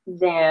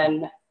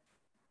than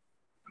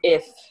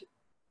if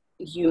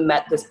you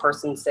met this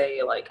person,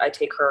 say, like, I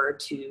take her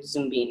to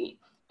Zumbini,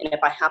 and if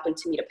I happen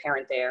to meet a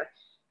parent there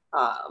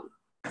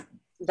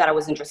that I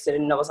was interested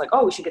in, and I was like,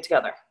 oh, we should get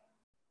together.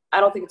 I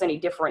don't think it's any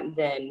different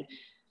than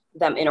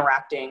them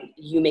interacting,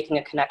 you making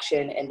a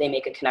connection, and they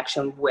make a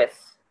connection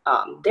with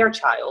their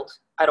child.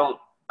 I don't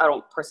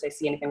per se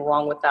see anything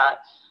wrong with that.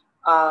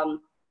 I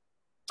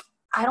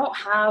don't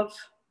have,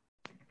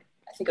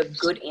 I think, a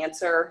good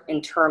answer in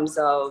terms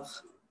of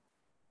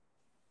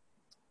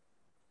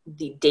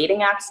the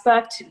dating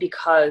aspect,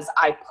 because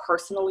I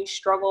personally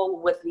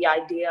struggle with the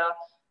idea,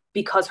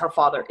 because her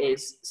father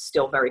is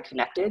still very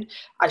connected.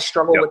 I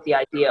struggle with the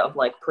idea of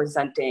like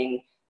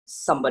presenting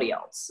somebody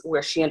else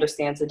where she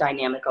understands the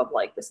dynamic of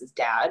like, this is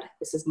dad,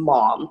 this is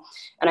mom.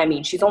 And I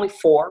mean, she's only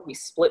 4. We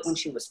split when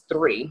she was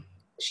 3.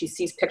 She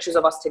sees pictures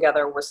of us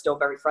together. We're still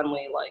very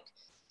friendly. Like,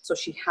 so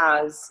she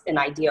has an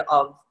idea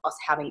of us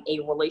having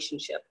a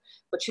relationship,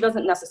 but she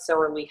doesn't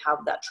necessarily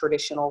have that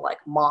traditional like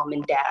mom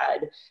and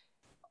dad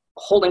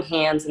holding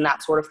hands and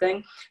that sort of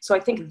thing. So I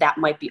think that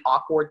might be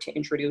awkward to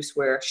introduce,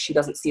 where she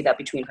doesn't see that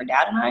between her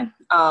dad and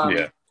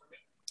I.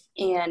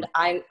 And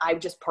I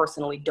just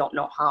personally don't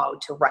know how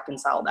to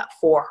reconcile that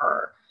for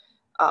her,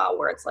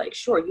 where it's like,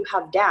 sure, you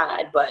have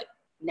dad, but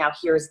now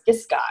here's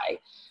this guy.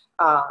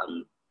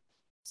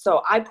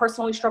 So I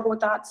personally struggle with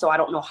that. So I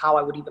don't know how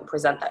I would even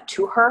present that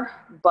to her.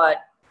 But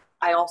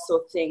I also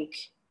think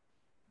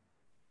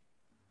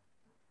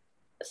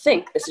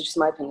this is just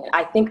my opinion.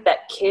 I think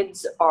that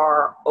kids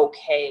are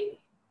okay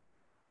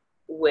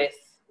with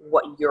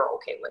what you're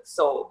okay with.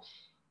 So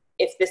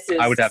if this is,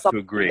 I would have to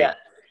agree.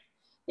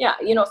 Yeah,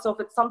 you know, so if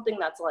it's something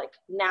that's like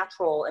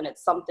natural and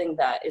it's something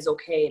that is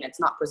okay and it's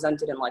not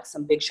presented in like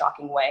some big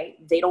shocking way,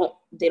 they don't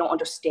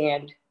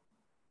understand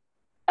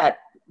at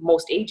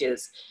most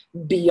ages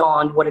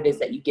beyond what it is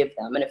that you give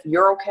them. And if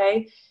you're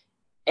okay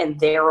and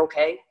they're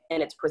okay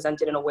and it's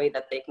presented in a way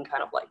that they can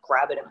kind of like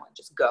grab it and like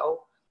just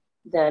go,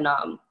 then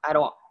I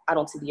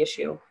don't see the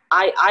issue.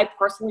 I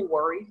personally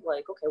worry,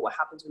 like, okay, what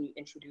happens when you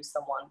introduce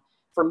someone?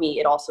 For me,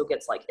 it also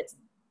gets like, it's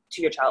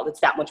to your child, it's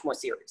that much more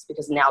serious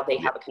because now they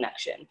have a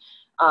connection.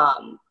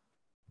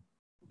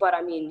 But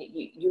I mean,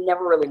 you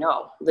never really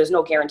know. There's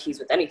no guarantees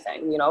with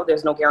anything, you know,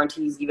 there's no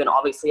guarantees, even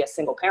obviously as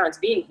single parents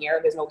being here,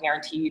 there was no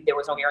guarantee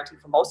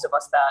for most of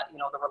us that, you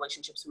know, the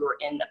relationships we were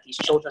in, that these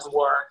children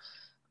were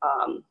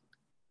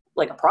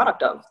like a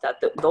product of, that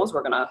those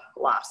were going to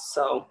last.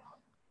 So.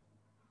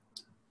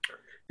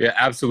 Yeah,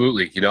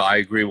 absolutely. You know, I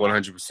agree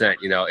 100%.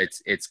 You know,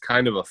 it's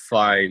kind of a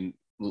fine,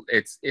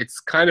 it's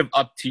kind of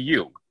up to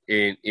you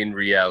in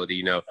reality,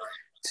 you know,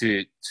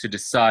 to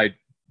decide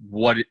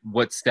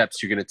what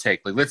steps you're going to take.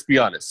 Like, let's be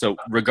honest. So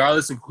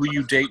regardless of who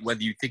you date,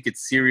 whether you think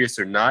it's serious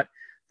or not,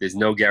 there's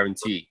no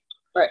guarantee.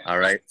 Right. All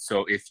right.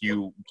 So if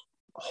you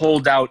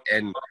hold out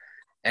and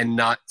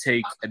not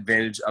take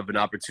advantage of an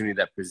opportunity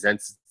that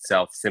presents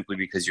itself simply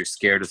because you're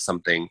scared of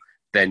something,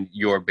 then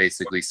you're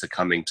basically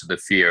succumbing to the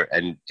fear,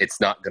 and it's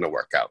not going to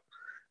work out.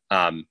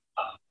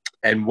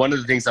 And one of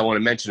the things I want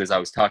to mention is I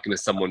was talking to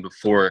someone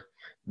before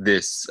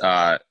this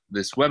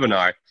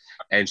webinar,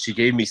 and she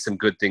gave me some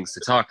good things to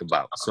talk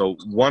about. So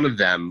one of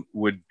them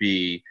would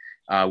be,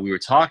 we were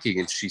talking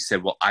and she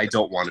said, well, I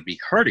don't want to be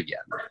hurt again.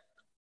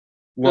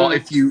 Well,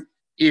 if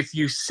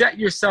you set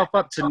yourself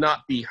up to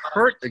not be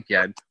hurt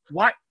again,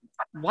 why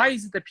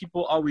is it that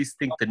people always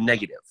think the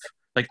negative?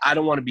 Like, I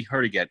don't want to be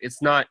hurt again.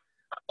 It's not,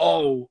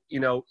 oh, you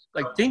know,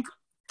 like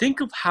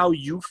think of how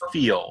you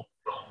feel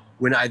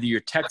when either you're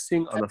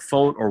texting on the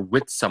phone or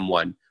with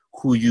someone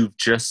who you've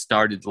just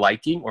started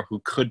liking or who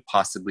could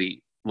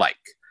possibly like.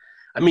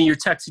 I mean, you're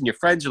texting your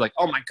friends, you're like,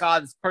 oh my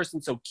God, this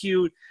person's so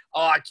cute.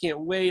 Oh, I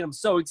can't wait. I'm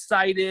so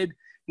excited.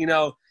 You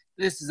know,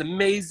 this is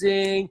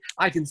amazing.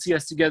 I can see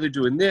us together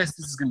doing this.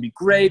 This is going to be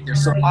great. They're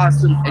so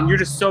awesome. And you're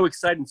just so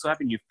excited and so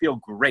happy and you feel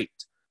great.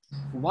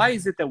 Why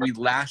is it that we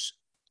latch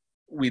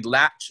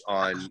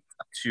on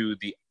to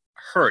the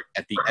hurt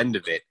at the end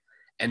of it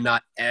and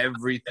not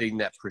everything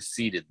that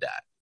preceded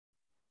that?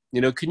 You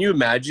know, can you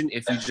imagine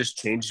if you just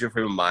changed your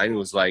frame of mind and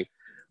was like,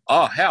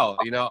 oh, hell,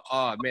 you know,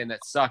 oh, man,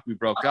 that sucked. We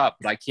broke up,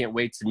 but I can't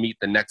wait to meet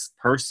the next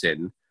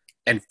person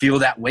and feel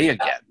that way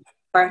again.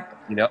 Right.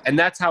 You know, and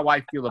that's how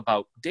I feel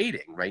about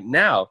dating right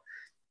now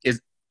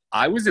is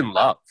I was in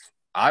love.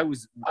 I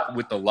was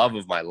with the love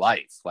of my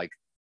life. Like,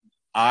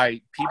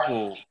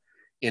 people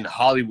in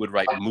Hollywood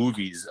write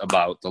movies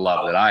about the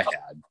love that I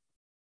had.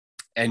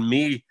 And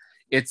me,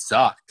 it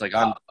sucked. Like,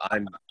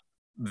 I'm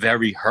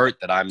very hurt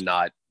that I'm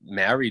not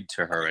married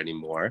to her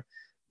anymore.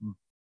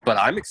 But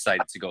I'm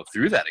excited to go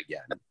through that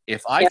again.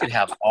 If I could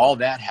have all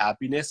that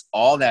happiness,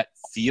 all that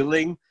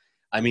feeling,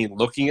 I mean,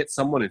 looking at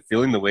someone and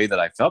feeling the way that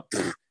I felt,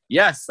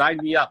 yes, sign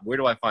me up. Where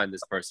do I find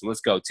this person?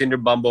 Let's go. Tinder,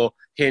 Bumble,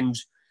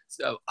 Hinge.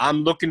 So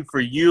I'm looking for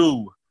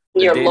you.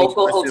 Your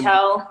local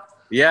hotel.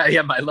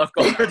 Yeah, my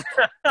local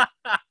hotel.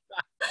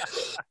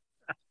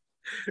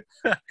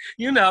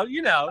 you know.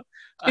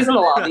 He's in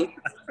the lobby.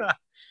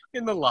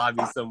 In the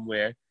lobby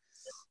somewhere.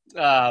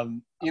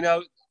 You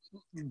know,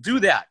 do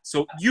that.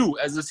 So you,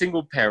 as a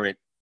single parent,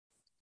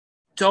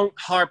 don't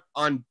harp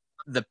on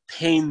the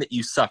pain that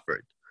you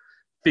suffered,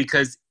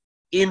 because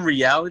in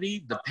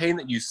reality, the pain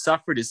that you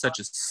suffered is such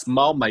a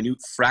small, minute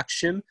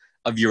fraction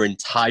of your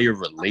entire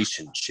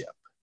relationship.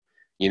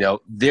 You know,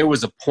 there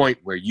was a point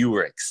where you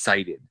were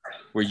excited,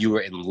 where you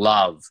were in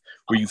love,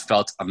 where you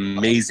felt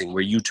amazing,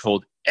 where you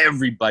told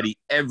everybody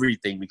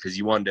everything because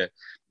you wanted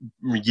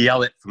to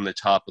yell it from the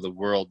top of the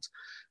world.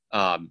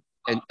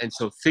 And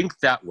so think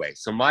that way.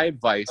 So my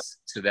advice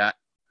to that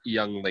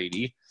young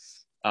lady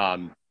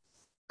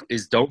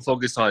is don't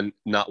focus on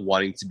not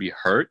wanting to be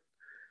hurt.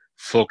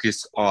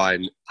 Focus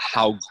on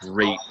how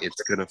great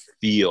it's going to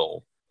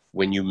feel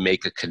when you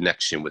make a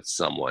connection with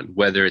someone,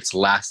 whether it's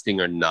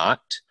lasting or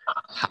not,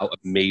 how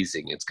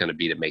amazing it's going to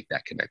be to make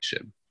that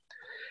connection.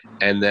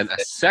 And then a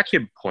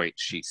second point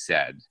she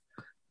said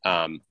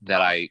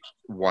that I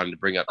wanted to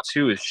bring up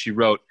too is she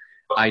wrote,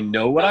 I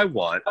know what I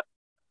want.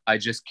 I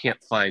just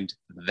can't find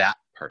that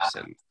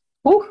person.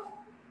 Ooh.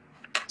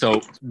 So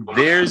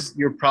there's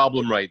your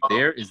problem right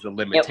there, is the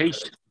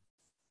limitation.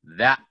 Yep.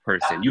 That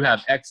person. You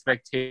have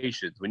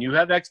expectations. When you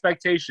have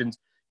expectations,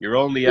 you're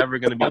only ever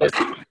going to be this.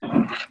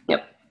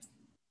 Yep.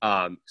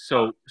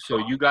 So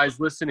you guys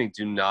listening,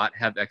 do not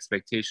have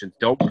expectations.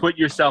 Don't put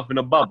yourself in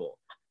a bubble.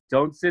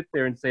 Don't sit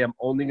there and say, I'm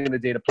only going to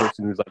date a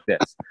person who's like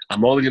this.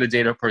 I'm only going to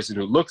date a person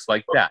who looks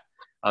like that.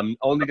 I'm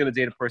only going to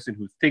date a person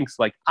who thinks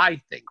like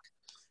I think,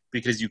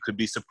 because you could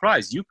be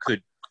surprised. You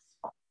could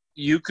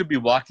be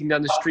walking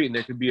down the street and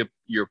there could be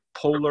your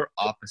polar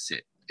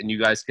opposite, and you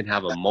guys can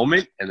have a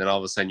moment, and then all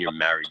of a sudden you're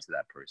married to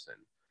that person.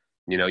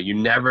 You know, you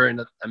never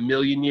in a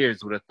million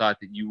years would have thought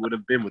that you would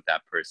have been with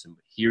that person,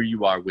 but here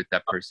you are with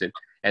that person,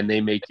 and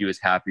they make you as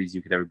happy as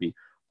you could ever be.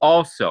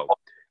 Also,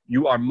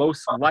 you are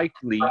most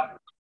likely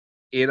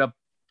in a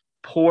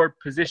poor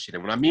position.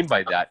 And what I mean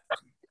by that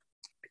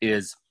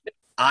is,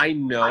 I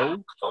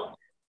know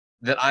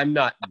that I'm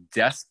not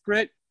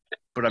desperate,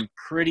 but I'm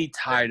pretty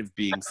tired of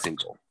being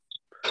single.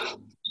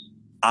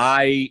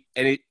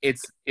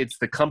 It's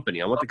the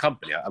company. I want the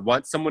company. I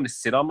want someone to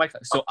sit on my,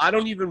 so I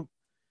don't even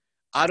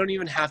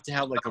have to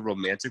have like a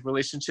romantic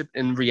relationship.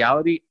 In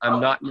reality, I'm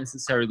not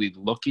necessarily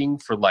looking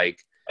for like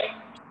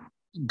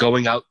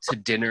going out to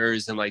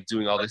dinners and like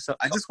doing all this stuff.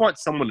 I just want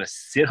someone to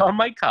sit on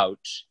my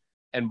couch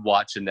and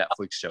watch a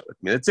Netflix show with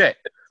me. That's it.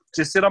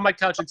 Just sit on my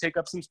couch and take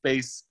up some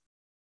space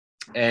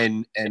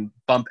and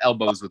bump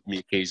elbows with me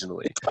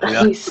occasionally. You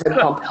know?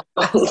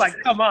 It's like,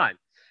 come on,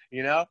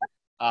 you know?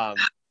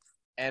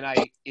 And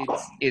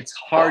it's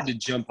hard to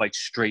jump like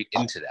straight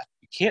into that.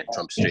 You can't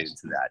jump straight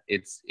into that.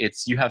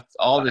 It's you have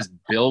all this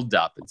build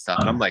up and stuff.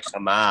 And I'm like,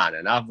 come on,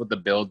 enough with the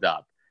build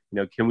up.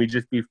 You know, can we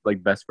just be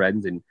like best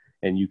friends and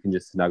you can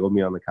just snuggle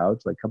me on the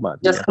couch? Like, come on.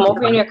 Just come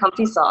over in your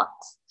comfy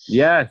socks.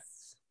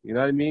 Yes. You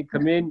know what I mean?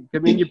 Come in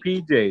your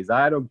PJs.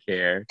 I don't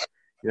care.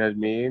 You know what I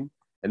mean?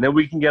 And then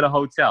we can get a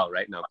hotel,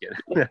 right? No, I'm kidding.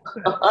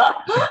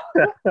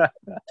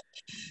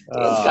 It's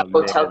got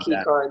hotel key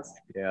cards.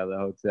 Yeah, the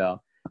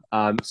hotel.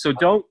 So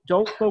don't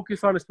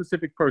focus on a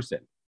specific person.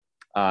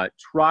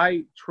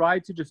 Try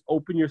to just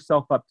open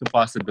yourself up to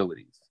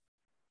possibilities.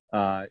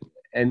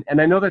 And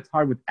I know that's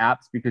hard with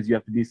apps because you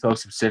have to be so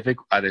specific,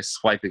 either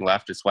swiping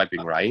left or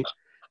swiping right.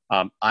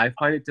 I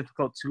find it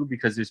difficult too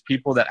because there's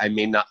people that I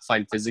may not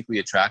find physically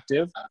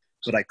attractive,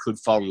 but I could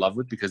fall in love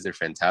with because they're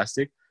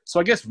fantastic.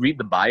 So I guess read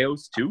the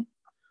bios too.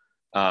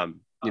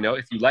 You know,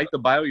 if you like the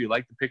bio, you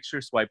like the picture,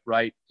 swipe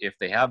right. If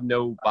they have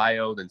no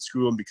bio, then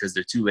screw them because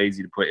they're too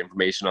lazy to put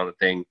information on the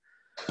thing.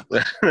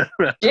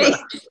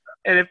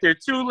 And if they're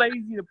too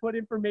lazy to put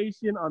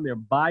information on their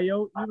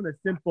bio, even a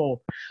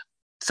simple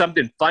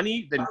something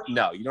funny, then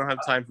no, you don't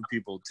have time for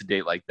people to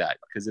date like that.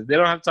 Because if they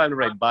don't have time to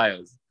write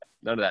bios,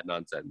 none of that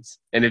nonsense.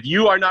 And if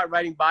you are not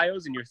writing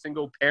bios and you're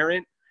single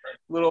parent,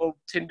 little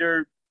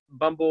Tinder,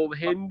 Bumble,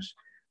 Hinge,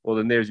 well,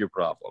 then there's your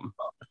problem.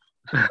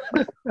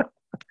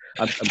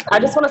 I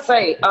just want to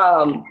say,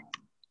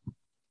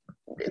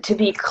 to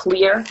be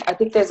clear, I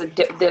think there's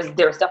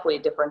definitely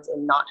a difference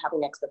in not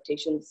having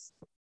expectations,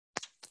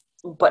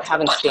 but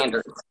having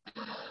standards.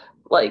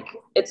 Like,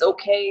 it's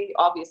okay,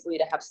 obviously,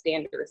 to have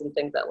standards and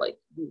things that like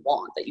you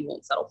want, that you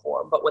won't settle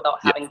for, but without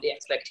having the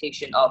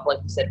expectation of, like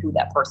you said, who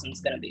that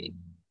person's going to be.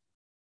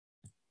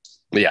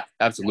 Yeah,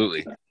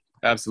 absolutely.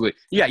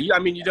 Yeah, I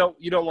mean, you don't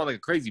want like a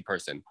crazy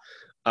person,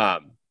 or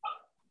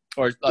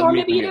let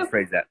me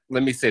rephrase that.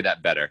 Let me say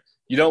that better.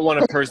 You don't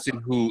want a person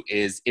who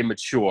is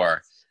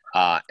immature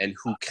and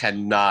who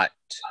cannot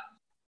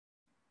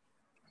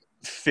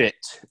fit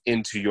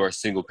into your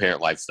single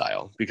parent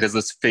lifestyle. Because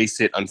let's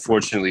face it,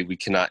 unfortunately, we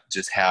cannot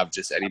just have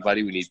just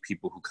anybody. We need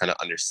people who kind of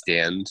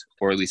understand,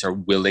 or at least are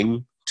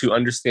willing to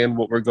understand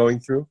what we're going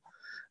through.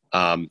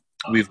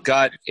 We've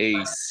got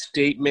a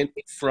statement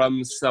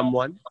from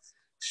someone.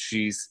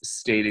 She's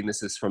stating,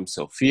 this is from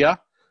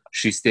Sophia.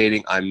 She's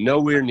stating, I'm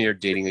nowhere near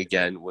dating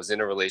again, was in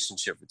a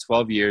relationship for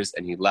 12 years,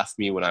 and he left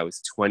me when I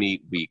was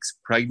 20 weeks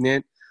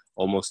pregnant,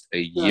 almost a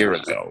year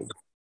ago.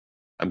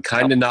 I'm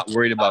kind of not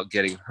worried about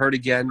getting hurt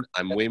again.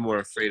 I'm way more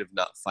afraid of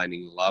not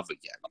finding love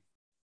again.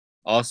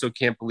 Also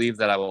can't believe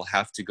that I will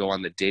have to go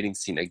on the dating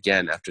scene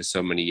again after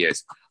so many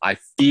years. I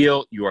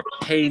feel your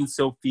pain,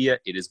 Sophia.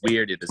 It is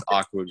weird. It is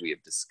awkward. We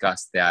have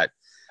discussed that.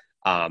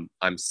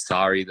 I'm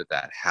sorry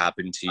that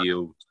happened to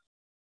you.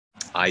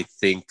 I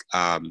think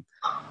I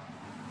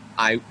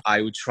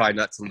would try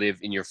not to live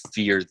in your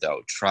fear,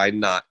 though. Try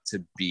not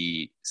to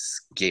be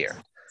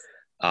scared.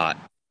 I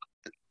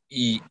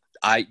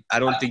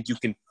don't think you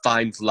can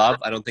find love.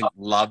 I don't think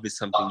love is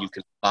something you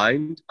can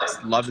find.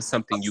 Love is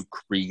something you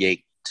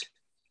create.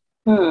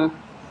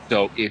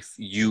 So if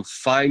you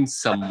find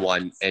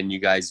someone and you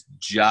guys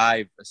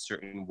jive a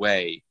certain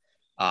way,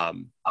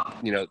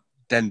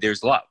 then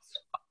there's love.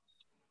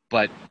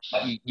 But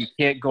you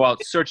can't go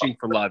out searching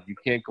for love. You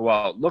can't go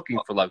out looking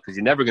for love because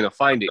you're never going to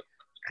find it,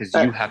 because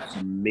you have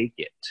to make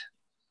it.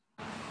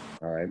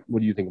 All right.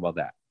 What do you think about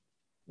that?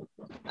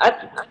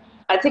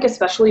 I think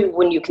especially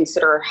when you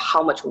consider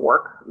how much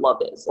work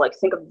love is. Like,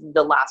 think of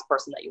the last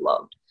person that you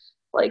loved.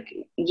 Like,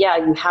 yeah,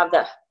 you have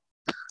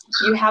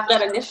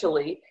that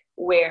initially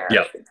where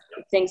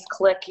things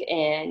click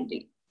and,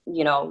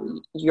 you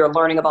know, you're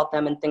learning about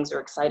them and things are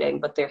exciting,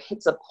 but there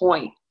hits a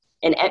point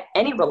in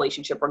any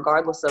relationship,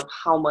 regardless of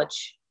how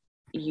much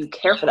you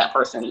care for that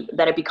person,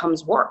 that it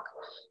becomes work.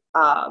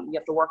 You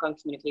have to work on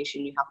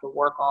communication. You have to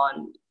work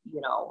on,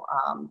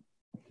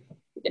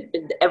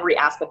 every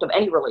aspect of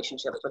any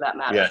relationship for that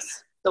matter.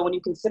 Yes. So when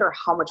you consider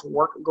how much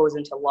work goes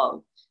into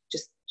love,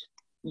 just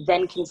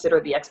then consider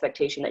the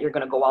expectation that you're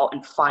going to go out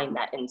and find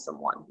that in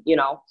someone,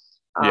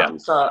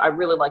 So I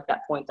really like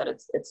that point that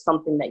it's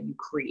something that you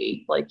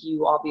create. Like,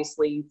 you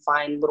obviously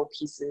find little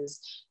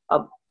pieces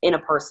in a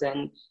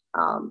person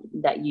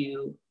that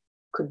you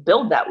could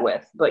build that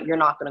with, but you're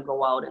not going to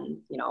go out and,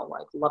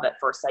 like, love at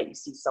first sight. You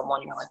see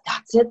someone, you're like,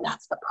 that's it,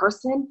 that's the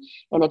person,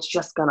 and it's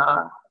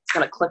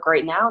gonna click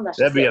right now. And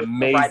that'd be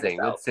amazing.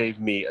 That'd save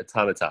me a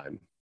ton of time.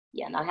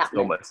 Yeah, not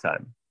happening. So much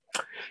time.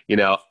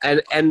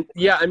 And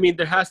yeah, I mean,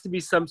 there has to be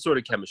some sort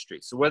of chemistry.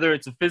 So whether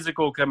it's a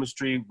physical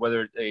chemistry,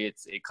 whether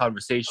it's a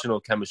conversational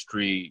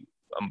chemistry,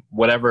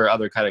 whatever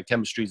other kind of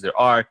chemistries there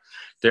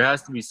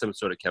has to be some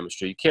sort of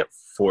chemistry. You can't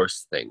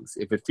force things.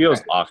 If it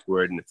feels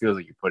awkward and it feels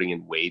like you're putting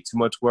in way too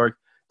much work,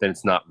 then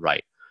it's not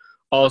right.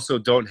 Also,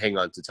 don't hang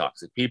on to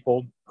toxic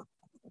people.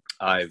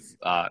 I've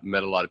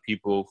met a lot of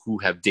people who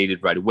have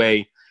dated right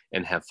away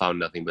and have found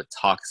nothing but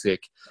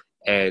toxic.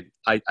 And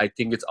I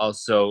think it's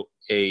also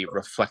a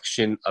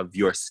reflection of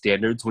your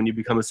standards when you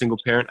become a single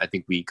parent. I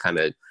think we kind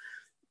of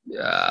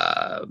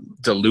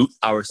dilute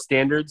our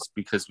standards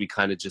because we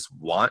kind of just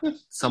want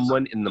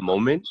someone in the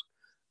moment.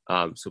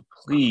 So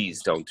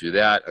please don't do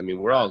that. I mean,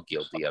 we're all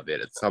guilty of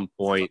it at some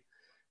point.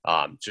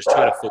 Just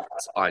try to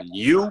focus on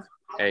you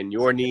and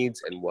your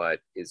needs and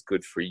what is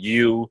good for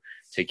you.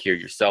 Take care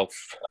of yourself.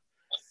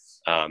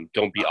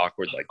 Don't be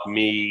awkward like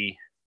me.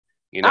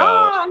 No,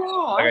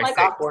 I like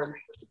awkward.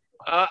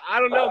 I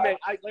don't know, man.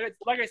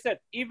 Like I said,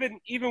 even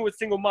with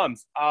single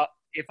moms,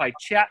 if I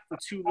chat for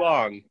too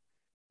long,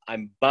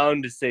 I'm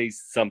bound to say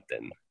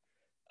something.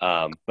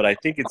 But I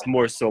think it's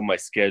more so my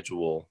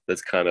schedule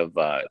that's kind of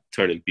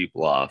turning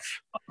people off.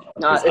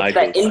 No, it's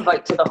that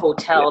invite to the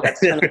hotel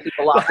that's turning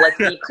people off. Let's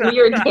be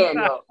clear,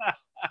 Daniel.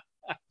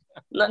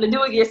 Nothing to do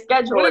with your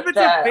schedule. What if it's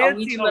a fancy I'll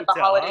meet you at the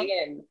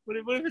Holiday Inn. What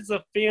if it's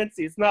a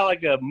fancy? It's not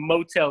like a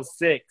Motel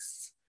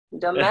 6.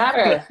 Don't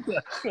matter.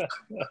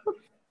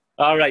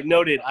 All right,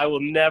 noted. I will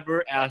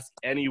never ask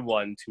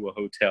anyone to a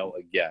hotel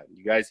again.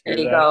 You guys hear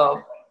that? There you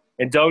go.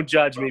 And don't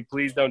judge me.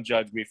 Please don't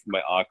judge me for my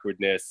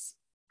awkwardness.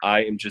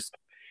 I am just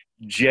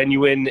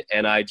genuine,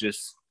 and I don't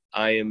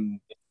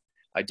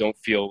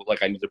feel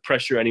like I need to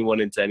pressure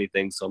anyone into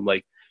anything. So I'm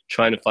like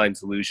trying to find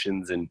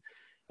solutions and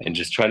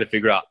just trying to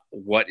figure out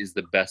what is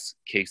the best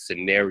case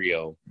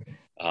scenario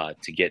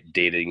to get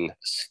dating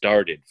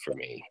started for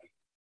me.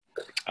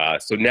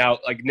 So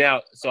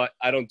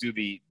I don't do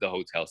the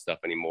hotel stuff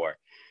anymore.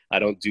 I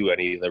don't do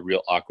any of the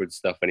real awkward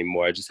stuff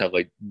anymore. I just have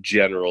like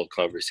general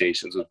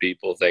conversations with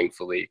people,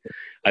 thankfully.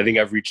 I think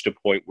I've reached a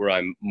point where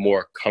I'm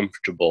more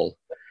comfortable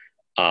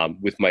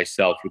with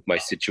myself, with my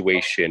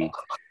situation.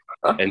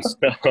 And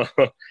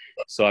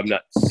so I'm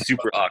not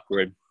super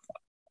awkward.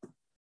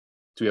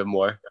 Do we have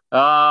more?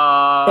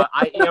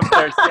 I am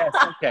thirsty. Yes,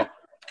 okay.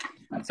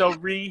 So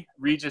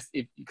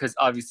because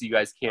obviously you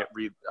guys can't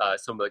read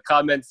some of the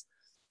comments.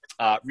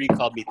 Ree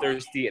called me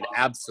thirsty, and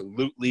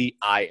absolutely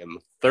I am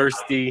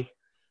thirsty.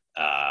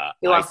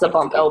 He wants to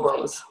bump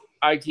elbows.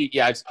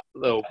 It's a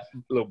little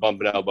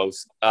bumping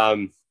elbows.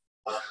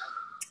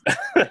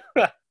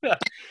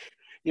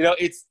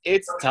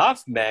 It's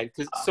tough, man.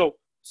 Cause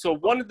so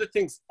one of the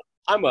things,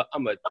 I'm a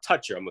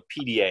toucher. I'm a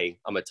PDA.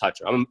 I'm a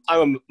toucher. I'm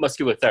a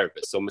muscular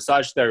therapist. So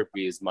massage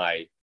therapy is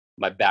my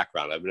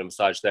background. I've been in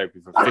massage therapy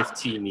for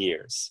 15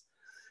 years,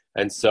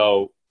 and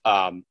so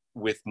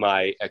with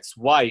my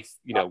ex-wife,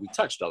 we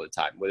touched all the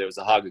time. Whether it was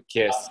a hug, a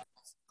kiss,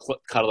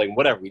 cuddling,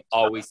 whatever, we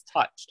always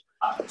touched.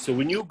 So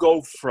when you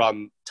go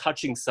from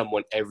touching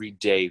someone every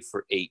day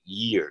for 8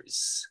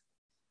 years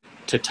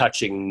to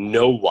touching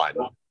no one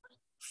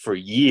for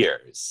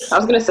years. I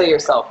was going to say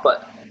yourself,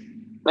 but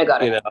I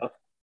got it.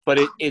 But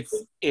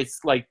it's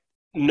like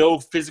no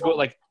physical,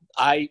 like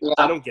I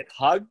don't get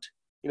hugged.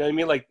 You know what I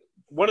mean? Like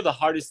one of the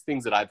hardest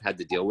things that I've had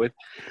to deal with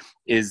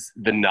is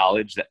the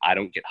knowledge that I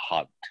don't get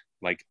hugged.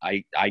 Like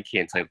I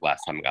can't tell you the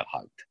last time I got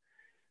hugged.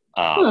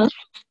 And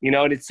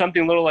it's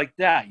something little like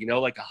that,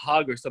 like a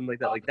hug or something like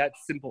that. Like that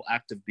simple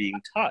act of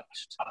being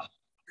touched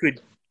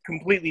could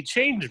completely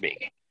change me,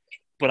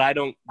 but I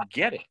don't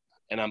get it.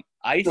 And I'm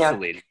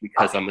isolated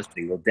because I'm a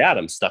single dad.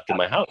 I'm stuck in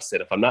my house.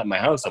 And if I'm not in my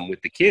house, I'm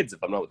with the kids.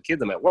 If I'm not with the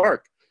kids, I'm at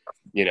work,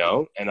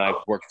 and I've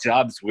worked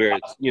jobs where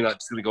it's,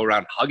 just going to go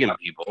around hugging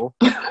people,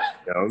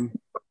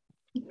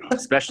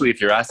 especially if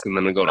you're asking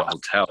them to go to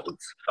hotels.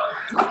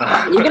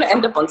 You're going to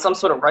end up on some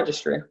sort of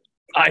registry.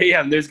 I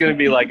am. There's going to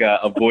be like a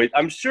avoid.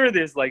 I'm sure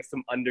there's like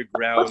some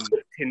underground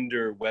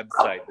Tinder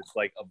website that's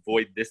like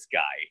avoid this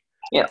guy.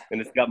 Yeah. And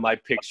it's got my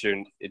picture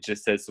and it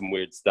just says some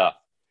weird stuff.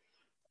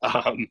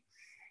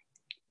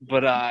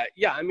 But I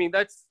mean,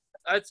 that's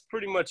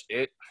pretty much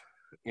it.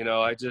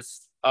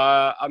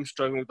 I'm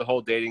struggling with the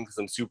whole dating because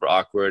I'm super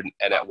awkward.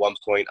 And at one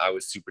point I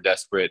was super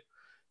desperate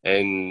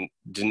and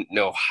didn't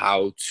know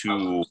how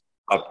to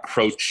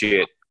approach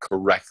it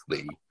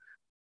correctly.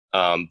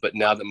 But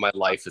now that my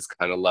life is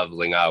kind of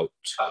leveling out,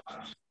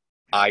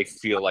 I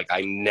feel like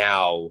I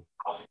now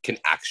can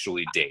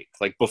actually date.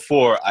 Like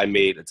before, I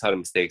made a ton of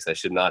mistakes. I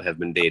should not have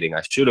been dating.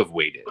 I should have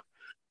waited.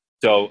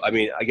 So, I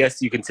mean, I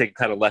guess you can take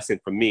kind of lesson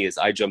from me is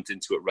I jumped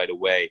into it right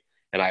away,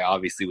 and I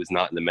obviously was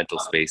not in the mental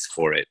space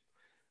for it.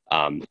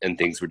 And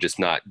things were just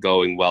not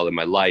going well in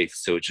my life.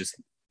 So it just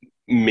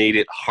made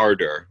it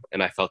harder,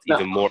 and I felt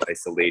even more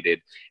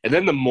isolated. And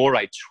then the more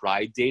I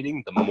tried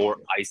dating, the more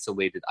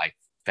isolated I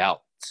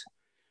felt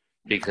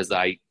because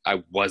I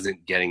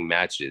wasn't getting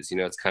matches. You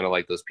know, it's kind of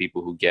like those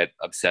people who get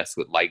obsessed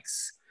with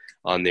likes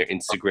on their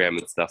Instagram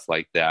and stuff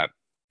like that.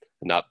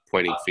 I'm not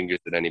pointing fingers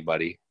at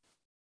anybody.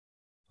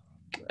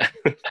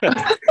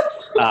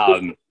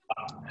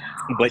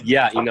 But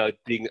yeah, you know,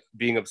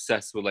 being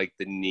obsessed with like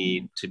the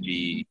need to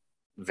be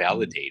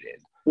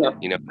validated. Yep.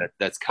 You know,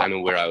 that's kind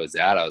of where I was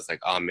at. I was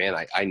like, oh man,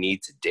 I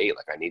need to date.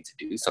 Like I need to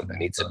do something. I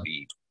need to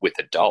be with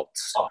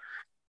adults.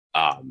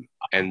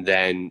 And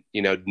then,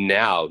 you know,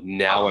 now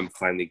I'm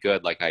finally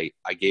good. Like I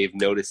gave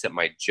notice at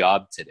my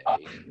job today.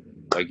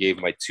 I gave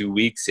my 2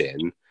 weeks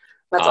in.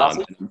 That's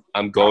awesome.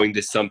 I'm going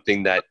to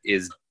something that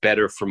is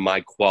better for my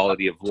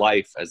quality of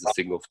life as a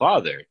single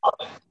father.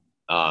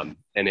 And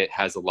it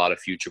has a lot of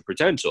future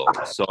potential.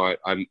 So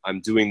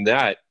I'm doing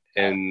that.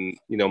 And,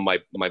 you know,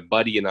 my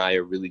buddy and I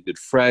are really good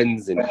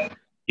friends, and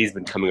he's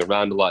been coming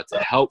around a lot to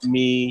help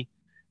me.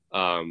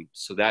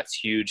 So that's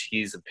huge.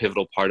 He's a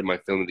pivotal part of my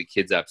film. The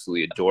kids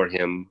absolutely adore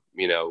him.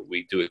 You know,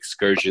 we do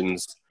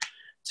excursions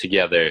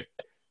together.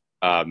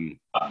 And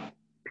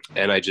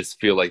I just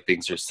feel like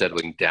things are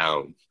settling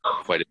down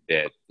quite a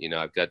bit. You know,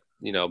 I've got,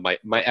 you know, my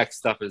ex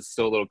stuff is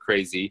still a little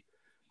crazy.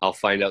 I'll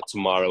find out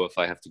tomorrow if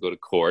I have to go to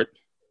court.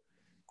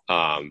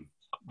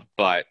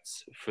 But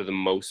for the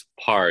most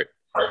part,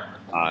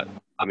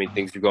 I mean,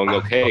 things are going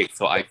okay.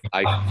 So I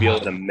feel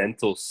in a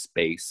mental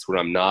space where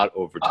I'm not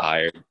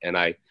overtired and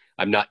I'm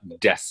not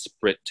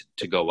desperate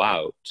to go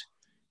out,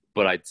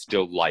 but I'd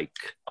still like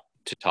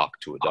to talk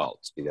to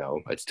adults, you know?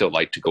 I'd still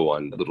like to go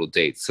on little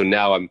dates. So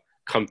now I'm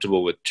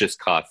comfortable with just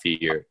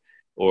coffee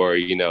or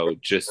you know,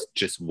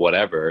 just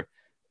whatever,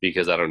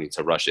 because I don't need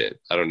to rush it.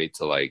 I don't need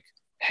to like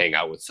hang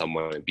out with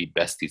someone and be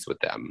besties with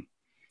them.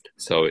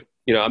 So,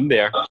 you know, I'm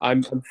there.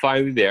 I'm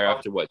finally there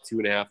after what,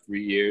 2.5,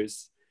 3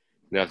 years.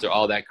 You know, after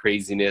all that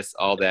craziness,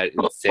 all that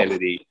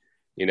insanity,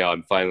 you know,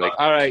 I'm finally like,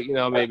 all right, you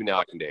know, maybe now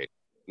I can date.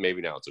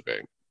 Maybe now it's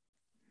okay.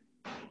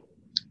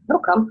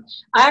 Okay.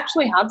 I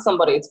actually had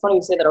somebody, it's funny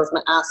you say that. I was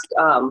going to ask,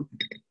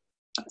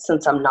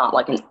 since I'm not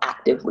like an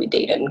actively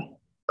dating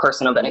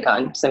person of any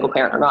kind, single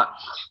parent or not.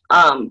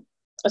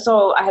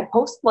 So I had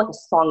posted like a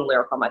song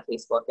lyric on my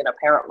Facebook, and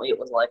apparently it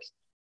was like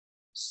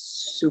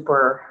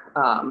super,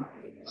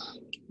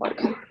 like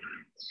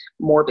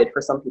morbid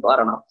for some people. I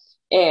don't know.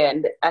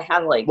 And I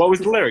had like... What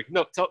was the lyric?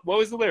 No, what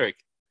was the lyric?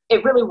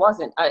 It really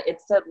wasn't.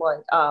 It said like,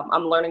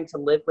 I'm learning to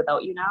live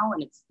without you now.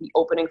 And it's the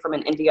opening from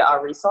an India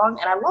Ari song.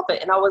 And I love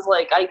it. And I was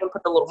like, I even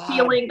put the little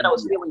feeling that I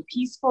was feeling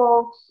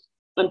peaceful.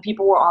 And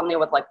people were on there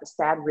with like the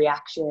sad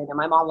reaction. And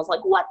my mom was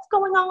like, what's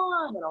going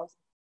on? And I was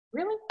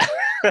like, really?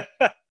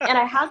 And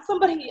I had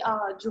somebody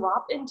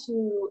drop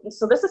into...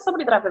 So this is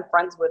somebody that I've been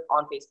friends with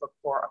on Facebook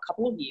for a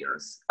couple of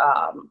years.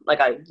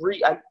 Like I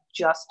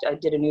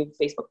did a new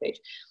Facebook page.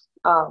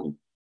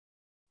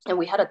 And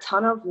we had a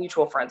ton of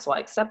mutual friends, so I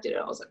accepted it.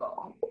 I was like,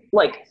 oh,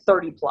 like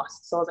 30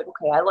 plus. So I was like,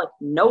 okay, I like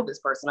know this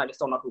person. I just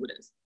don't know who it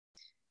is.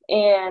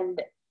 And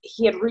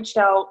he had reached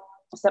out,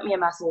 sent me a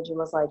message and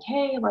was like,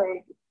 hey,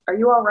 like, are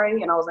you all right?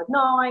 And I was like, no,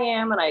 I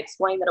am. And I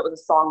explained that it was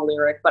a song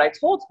lyric, but I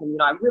told him, you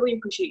know, I really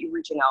appreciate you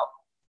reaching out,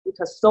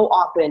 because so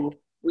often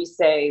we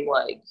say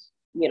like,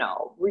 you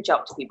know, reach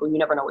out to people. You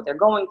never know what they're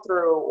going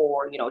through,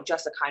 or, you know,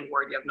 just a kind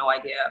word. You have no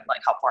idea like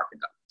how far it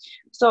could go.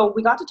 So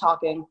we got to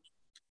talking.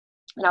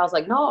 And I was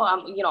like, no,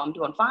 I'm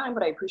doing fine,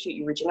 but I appreciate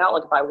you reaching out.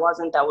 Like if I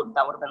wasn't, that would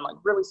have been like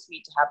really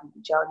sweet to have you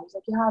reach out. And he was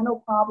like, yeah, no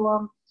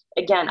problem.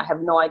 Again, I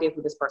have no idea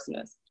who this person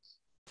is.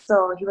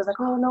 So he was like,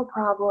 oh, no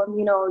problem.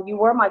 You know, you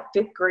were my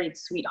 5th grade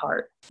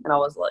sweetheart. And I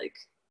was like,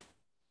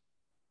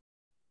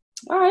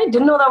 all right,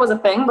 didn't know that was a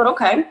thing, but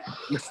okay.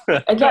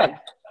 Again,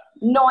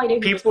 no idea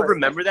who People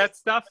remember that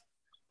stuff?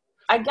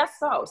 I guess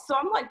so. So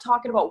I'm like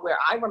talking about where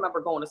I remember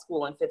going to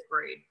school in 5th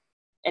grade.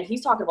 And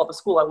he's talking about the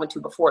school I went to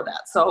before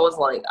that. So I was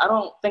like, I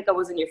don't think I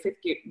was in your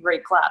 5th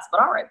grade class,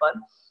 but all right, bud.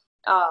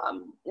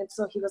 And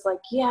so he was like,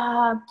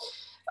 yeah,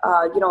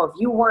 you know, if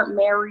you weren't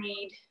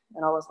married.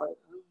 And I was like,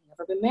 I've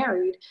never been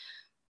married.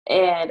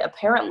 And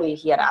apparently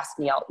he had asked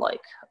me out like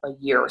a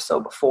year or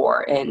so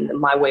before. And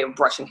my way of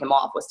brushing him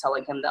off was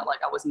telling him that like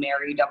I was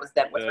married. I was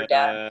then with her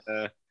dad.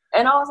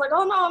 And I was like,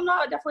 oh, no, I'm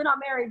not, definitely not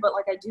married. But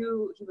like I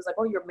do, he was like,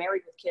 oh, you're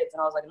married with kids. And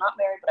I was like, I'm not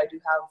married, but I do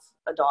have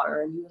a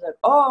daughter. And he was like,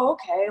 oh,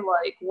 okay.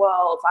 Like,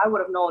 well, if I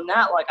would have known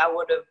that, like I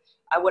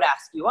would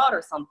ask you out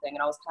or something.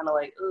 And I was kind of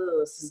like,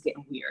 oh, this is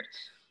getting weird.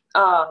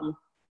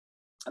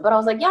 But I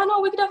was like, yeah, no,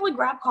 we could definitely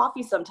grab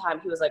coffee sometime.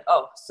 He was like,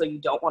 oh, so you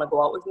don't want to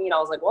go out with me? And I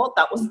was like, well,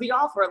 that was the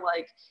offer.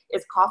 Like,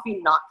 is coffee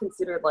not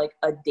considered like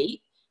a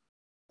date?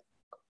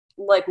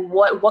 Like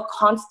what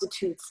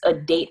constitutes a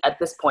date at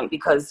this point?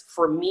 Because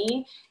for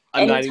me,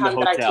 anytime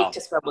that I take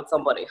to spend with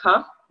somebody,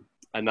 huh?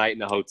 A night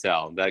in a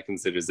hotel. That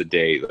considers a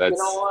date. You know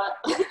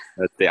what?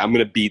 I'm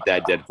gonna beat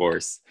that dead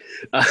horse.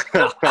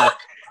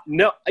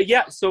 No,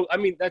 yeah. So I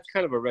mean, that's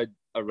kind of a red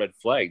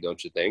flag,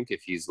 don't you think?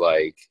 If he's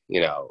like,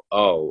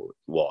 oh,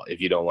 well, if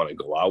you don't want to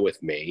go out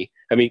with me,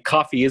 I mean,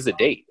 coffee is a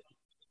date.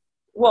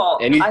 Well,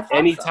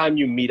 anytime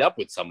you meet up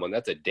with someone,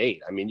 that's a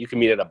date. I mean, you can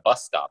meet at a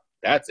bus stop.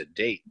 That's a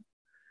date.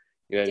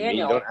 You know what I mean?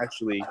 You don't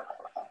actually.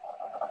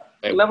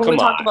 Remember we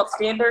talked about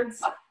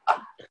standards?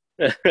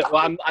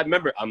 Well, I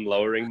remember I'm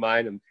lowering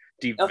mine. I'm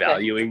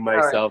devaluing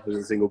myself as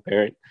a single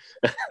parent.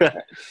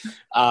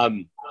 I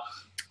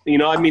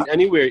mean,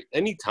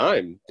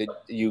 anytime that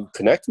you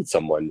connect with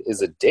someone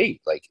is a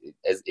date, like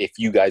as if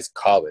you guys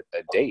call it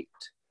a date.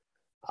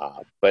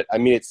 But I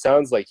mean, it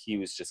sounds like he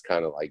was just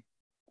kind of like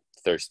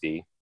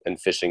thirsty and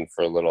fishing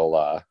for a little,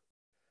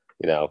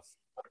 little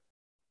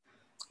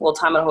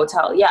time in a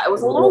hotel. Yeah, it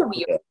was a little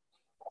weird.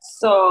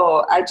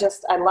 So I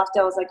left.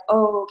 I was like,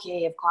 oh,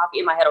 okay. If coffee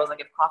in my head, I was like,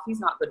 if coffee's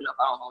not good enough,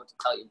 I don't know what to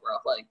tell you, bro.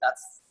 Like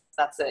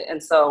that's it.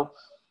 And so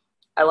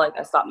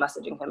I stopped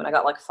messaging him, and I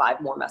got like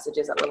 5 more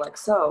messages that were like,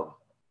 so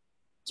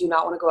do you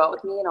not want to go out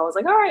with me? And I was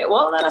like, all right,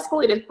 well, that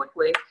escalated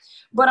quickly.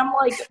 But I'm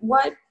like,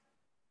 what?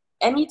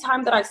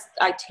 Anytime that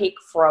I take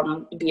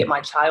from, be it my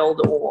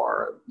child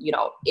or,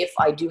 if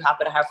I do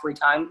happen to have free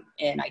time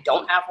and I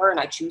don't have her and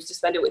I choose to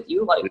spend it with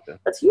you, like,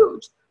 that's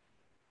huge.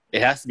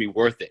 It has to be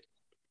worth it.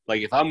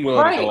 Like, if I'm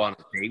willing to go on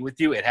a date with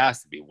you, it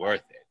has to be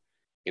worth it.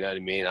 You know what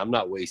I mean? I'm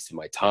not wasting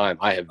my time.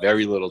 I have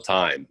very little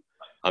time.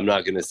 I'm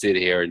not going to sit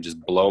here and just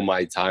blow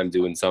my time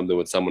doing something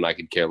with someone I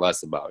could care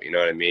less about. You know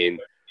what I mean?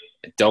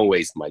 Don't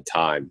waste my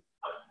time.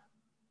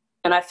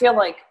 And I feel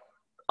like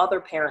other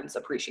parents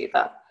appreciate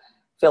that.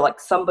 I feel like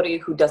somebody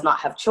who does not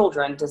have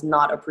children does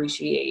not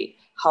appreciate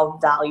how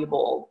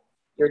valuable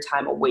your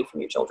time away from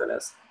your children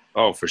is.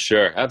 Oh, for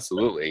sure.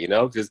 Absolutely.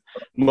 Because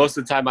most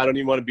of the time I don't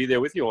even want to be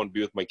there with you. I want to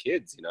be with my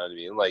kids. You know what I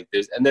mean? Like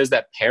there's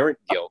that parent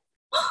guilt.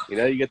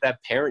 You get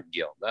that parent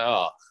guilt.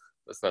 Oh,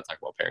 let's not talk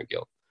about parent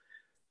guilt.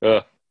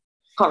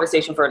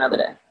 Conversation for another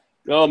day.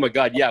 Oh my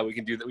God. Yeah, we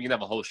can do that. We can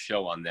have a whole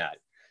show on that.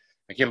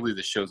 I can't believe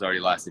the show's already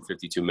lasted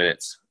 52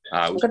 minutes.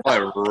 We should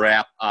probably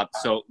wrap up.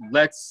 So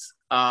let's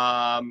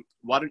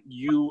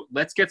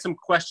get some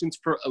questions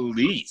for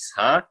Alise,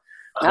 huh?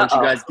 Why don't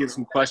you guys give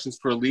some questions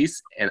for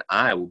Alise, and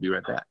I will be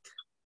right back.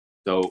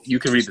 So you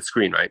can read the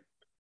screen, right?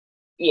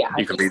 Yeah.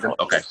 You can read them?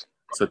 Okay.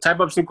 So type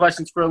up some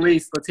questions for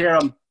Alise. Let's hear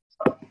them.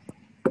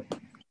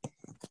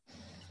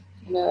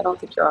 No, I don't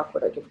think you're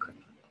awkward. I give credit.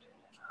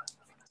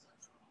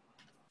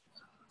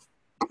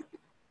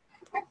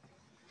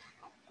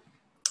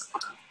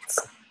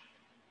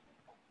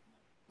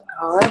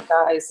 All right,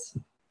 guys.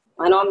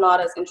 I know I'm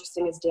not as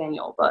interesting as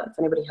Daniel, but if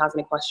anybody has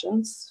any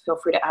questions, feel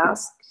free to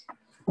ask.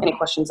 Any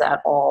questions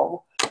at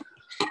all.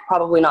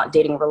 Probably not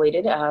dating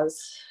related,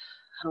 as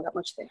I don't got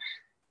much there.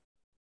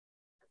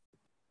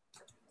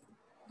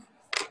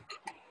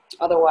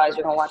 Otherwise,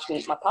 you're going to watch me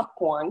eat my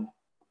popcorn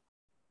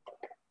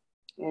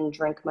and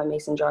drink my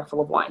mason jar full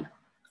of wine.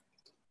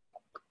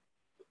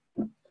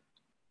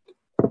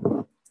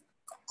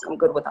 I'm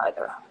good with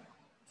either.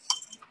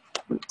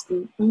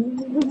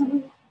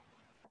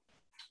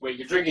 Wait,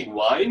 you're drinking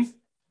wine?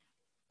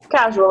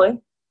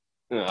 Casually.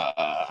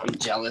 I'm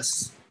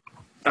jealous.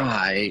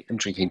 I am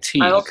drinking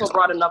tea. I also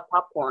brought enough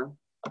popcorn.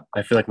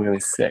 I feel like I'm really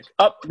sick.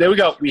 Oh, there we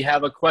go. We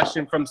have a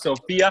question from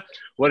Sophia.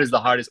 What is the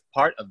hardest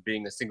part of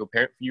being a single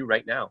parent for you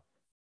right now?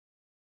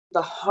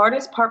 The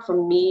hardest part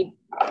for me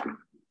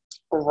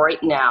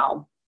right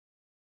now,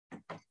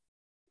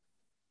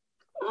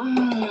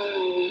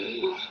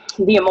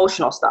 the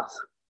emotional stuff.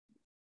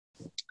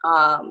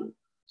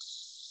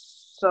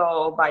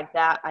 So by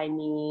that, I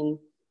mean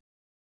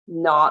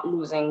not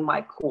losing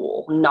my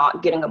cool,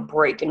 not getting a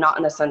break, and not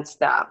in the sense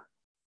that,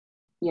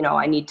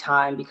 I need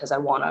time because I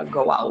want to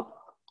go out.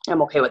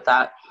 I'm okay with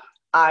that.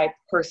 I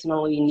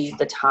personally need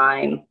the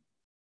time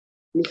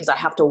because I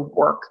have to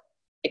work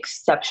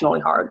exceptionally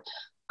hard,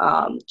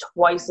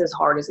 twice as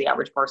hard as the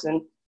average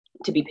person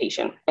to be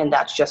patient. And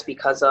that's just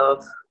because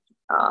of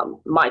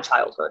my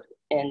childhood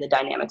and the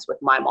dynamics with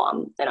my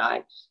mom and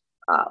I.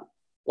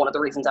 One of the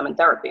reasons I'm in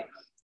therapy.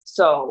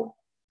 So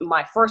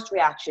my first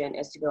reaction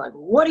is to be like,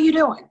 what are you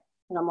doing?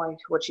 And I'm like,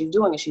 what she's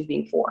doing is she's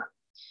being 4.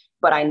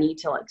 But I need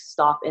to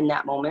stop in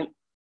that moment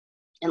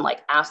and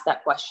ask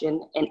that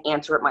question and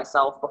answer it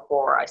myself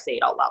before I say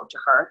it out loud to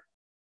her.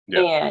 Yeah.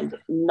 And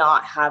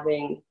not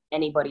having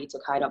anybody to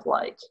kind of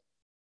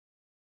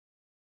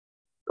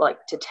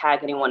to tag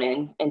anyone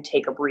in and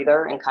take a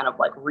breather and kind of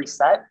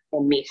reset,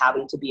 and me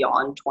having to be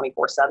on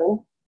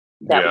 24/7,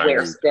 that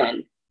wears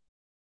thin.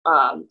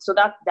 So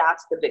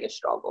that's the biggest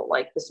struggle.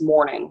 This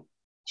morning,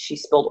 she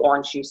spilled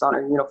orange juice on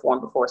her uniform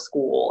before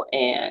school,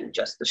 and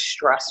just the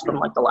stress from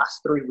the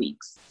last 3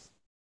 weeks.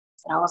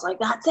 And I was like,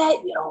 that's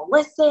it,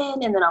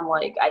 listen. And then I'm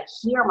like, I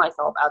hear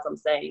myself as I'm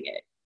saying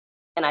it,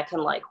 and I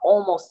can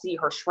almost see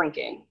her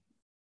shrinking.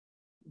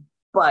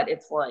 But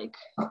it's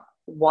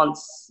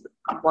once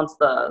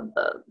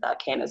that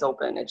can is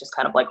open, it just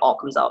kind of all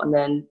comes out, and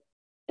then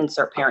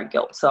insert parent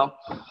guilt. So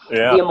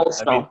the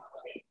emotional.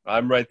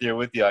 I'm right there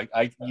with you.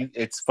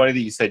 It's funny that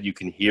you said you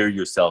can hear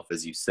yourself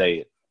as you say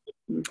it,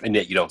 and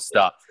yet you don't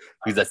stop,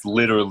 because that's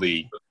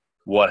literally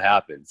what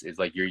happens. It's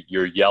like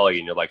you're yelling,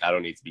 and you're like, I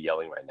don't need to be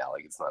yelling right now.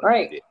 Like, it's not a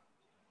big deal.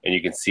 And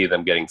you can see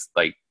them getting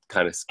like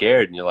kind of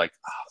scared, and you're like,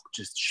 oh,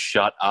 just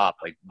shut up.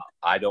 Like,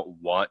 I don't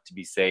want to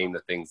be saying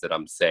the things that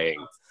I'm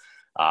saying,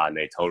 and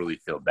they totally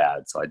feel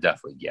bad. So I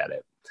definitely get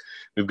it.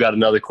 We've got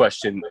another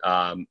question.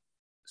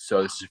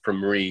 So this is from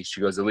Marie.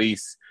 She goes,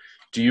 Alise,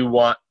 do you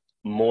want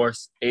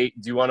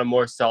a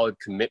more solid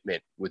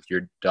commitment with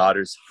your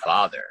daughter's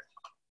father?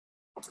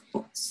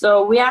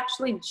 So we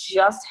actually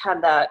just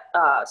had that,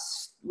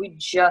 we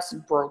just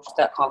broached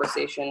that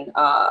conversation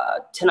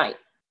tonight,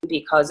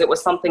 because it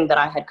was something that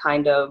I had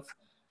kind of...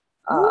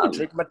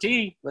 drink my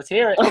tea. Let's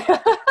hear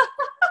it.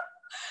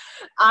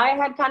 I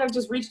had kind of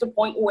just reached a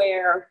point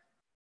where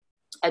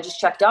I just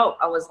checked out.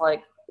 I was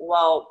like,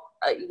 well,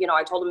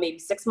 I told him maybe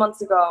 6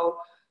 months ago,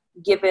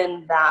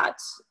 given that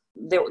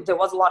there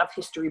was a lot of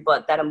history,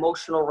 but that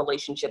emotional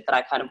relationship that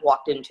I kind of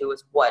walked into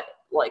is what,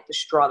 like, the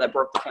straw that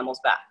broke the camel's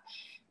back.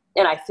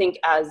 And I think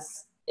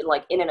as,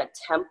 like, in an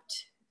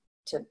attempt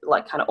to,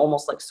 like, kind of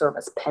almost like serve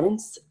as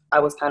penance, I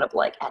was kind of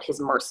like at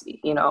his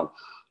mercy,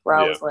 where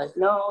I was like,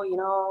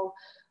 no,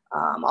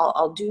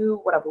 I'll do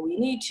whatever we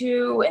need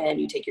to,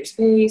 and you take your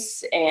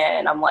space.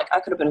 And I'm like,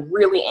 I could have been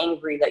really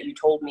angry that you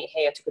told me,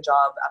 hey, I took a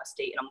job out of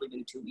state and I'm leaving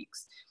in 2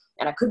 weeks.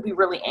 And I could be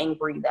really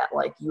angry that,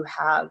 like, you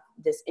have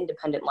this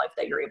independent life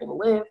that you're able to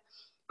live.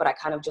 But I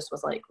kind of just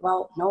was like,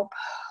 well, nope,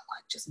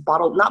 like, just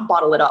not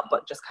bottle it up,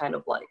 but just kind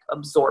of like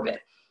absorb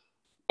it.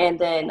 And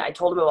then I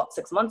told him about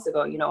 6 months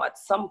ago, at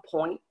some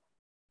point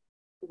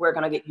we're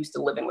going to get used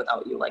to living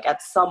without you. Like,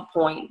 at some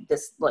point,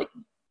 this, like,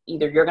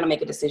 either you're going to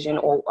make a decision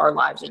or our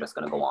lives are just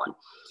going to go on.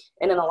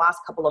 And in the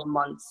last couple of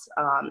months,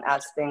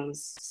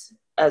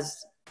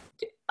 as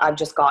I've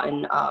just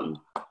gotten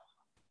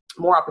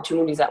more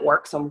opportunities at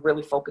work, so I'm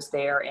really focused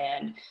there,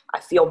 and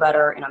I feel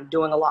better, and I'm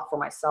doing a lot for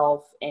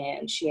myself,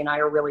 and she and I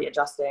are really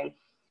adjusting.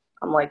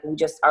 I'm like,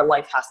 our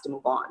life has to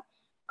move on.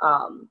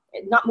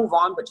 Not move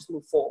on, but just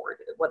move forward,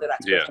 whether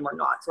that's with him or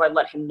not. So I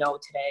let him know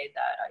today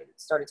that I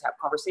started to have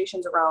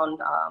conversations around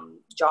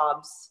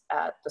jobs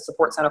at the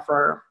support center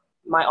for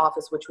my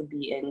office, which would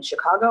be in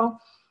Chicago.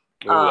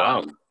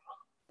 Wow.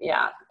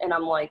 Yeah. And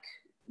I'm like,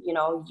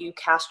 you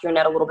cast your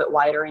net a little bit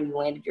wider, and you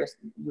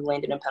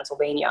landed in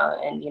Pennsylvania,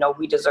 and,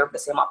 we deserve the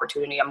same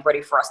opportunity. I'm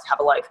ready for us to have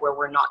a life where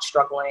we're not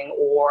struggling,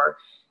 or,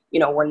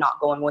 we're not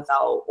going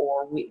without,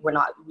 or we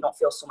don't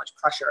feel so much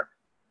pressure,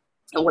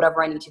 and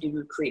whatever I need to do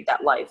to create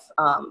that life.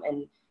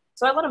 And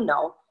so I let him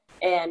know.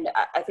 And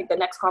I think the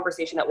next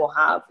conversation that we'll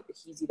have,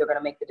 he's either going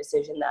to make the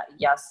decision that,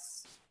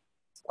 yes,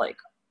 like,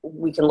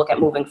 we can look at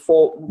moving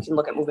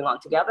on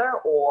together,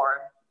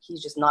 or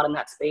he's just not in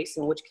that space,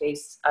 in which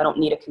case I don't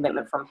need a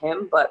commitment from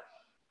him. But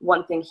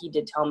one thing he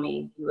did tell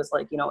me, he was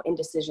like,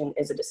 indecision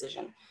is a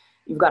decision.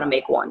 You've got to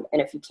make one.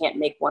 And if you can't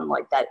make one,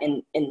 like, that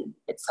in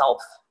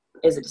itself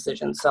is a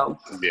decision. So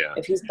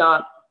if he's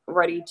not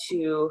ready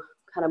to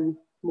kind of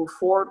move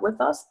forward with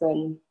us,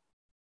 then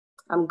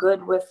I'm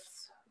good with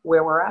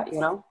where we're at.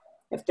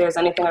 If there's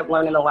anything I've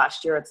learned in the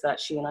last year, it's that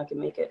she and I can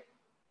make it.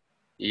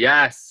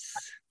 Yes.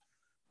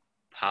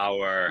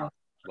 Power.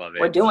 Love it.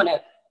 We're doing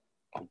it.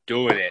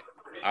 Doing it.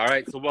 All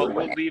right. So we'll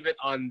leave it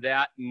on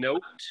that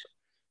note.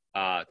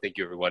 Thank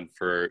you, everyone,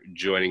 for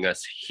joining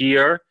us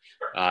here.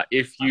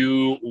 If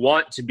you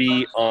want to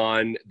be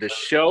on the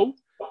show,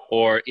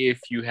 or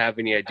if you have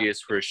any ideas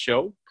for a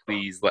show,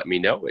 please let me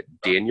know at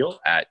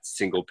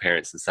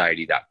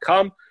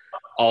daniel@singleparentsociety.com.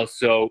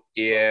 Also,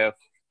 if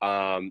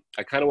I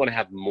kind of want to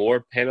have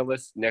more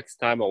panelists next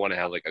time, I want to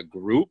have, like, a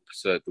group,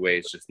 so that the way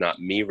it's just not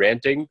me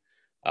ranting.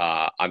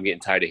 I'm getting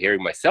tired of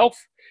hearing myself,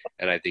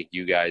 and I think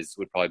you guys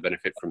would probably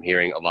benefit from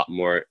hearing a lot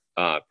more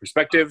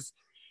perspectives.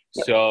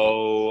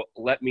 So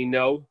let me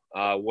know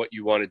what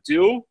you want to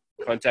do.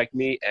 Contact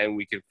me, and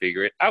we can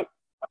figure it out.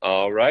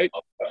 All right.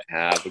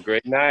 Have a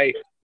great night.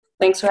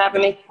 Thanks for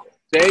having me.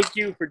 Thank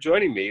you for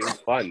joining me. It was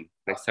fun.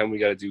 Next time we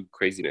got to do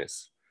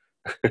craziness.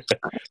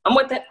 I'm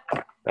with it.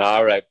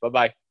 All right.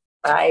 Bye-bye.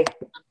 Bye.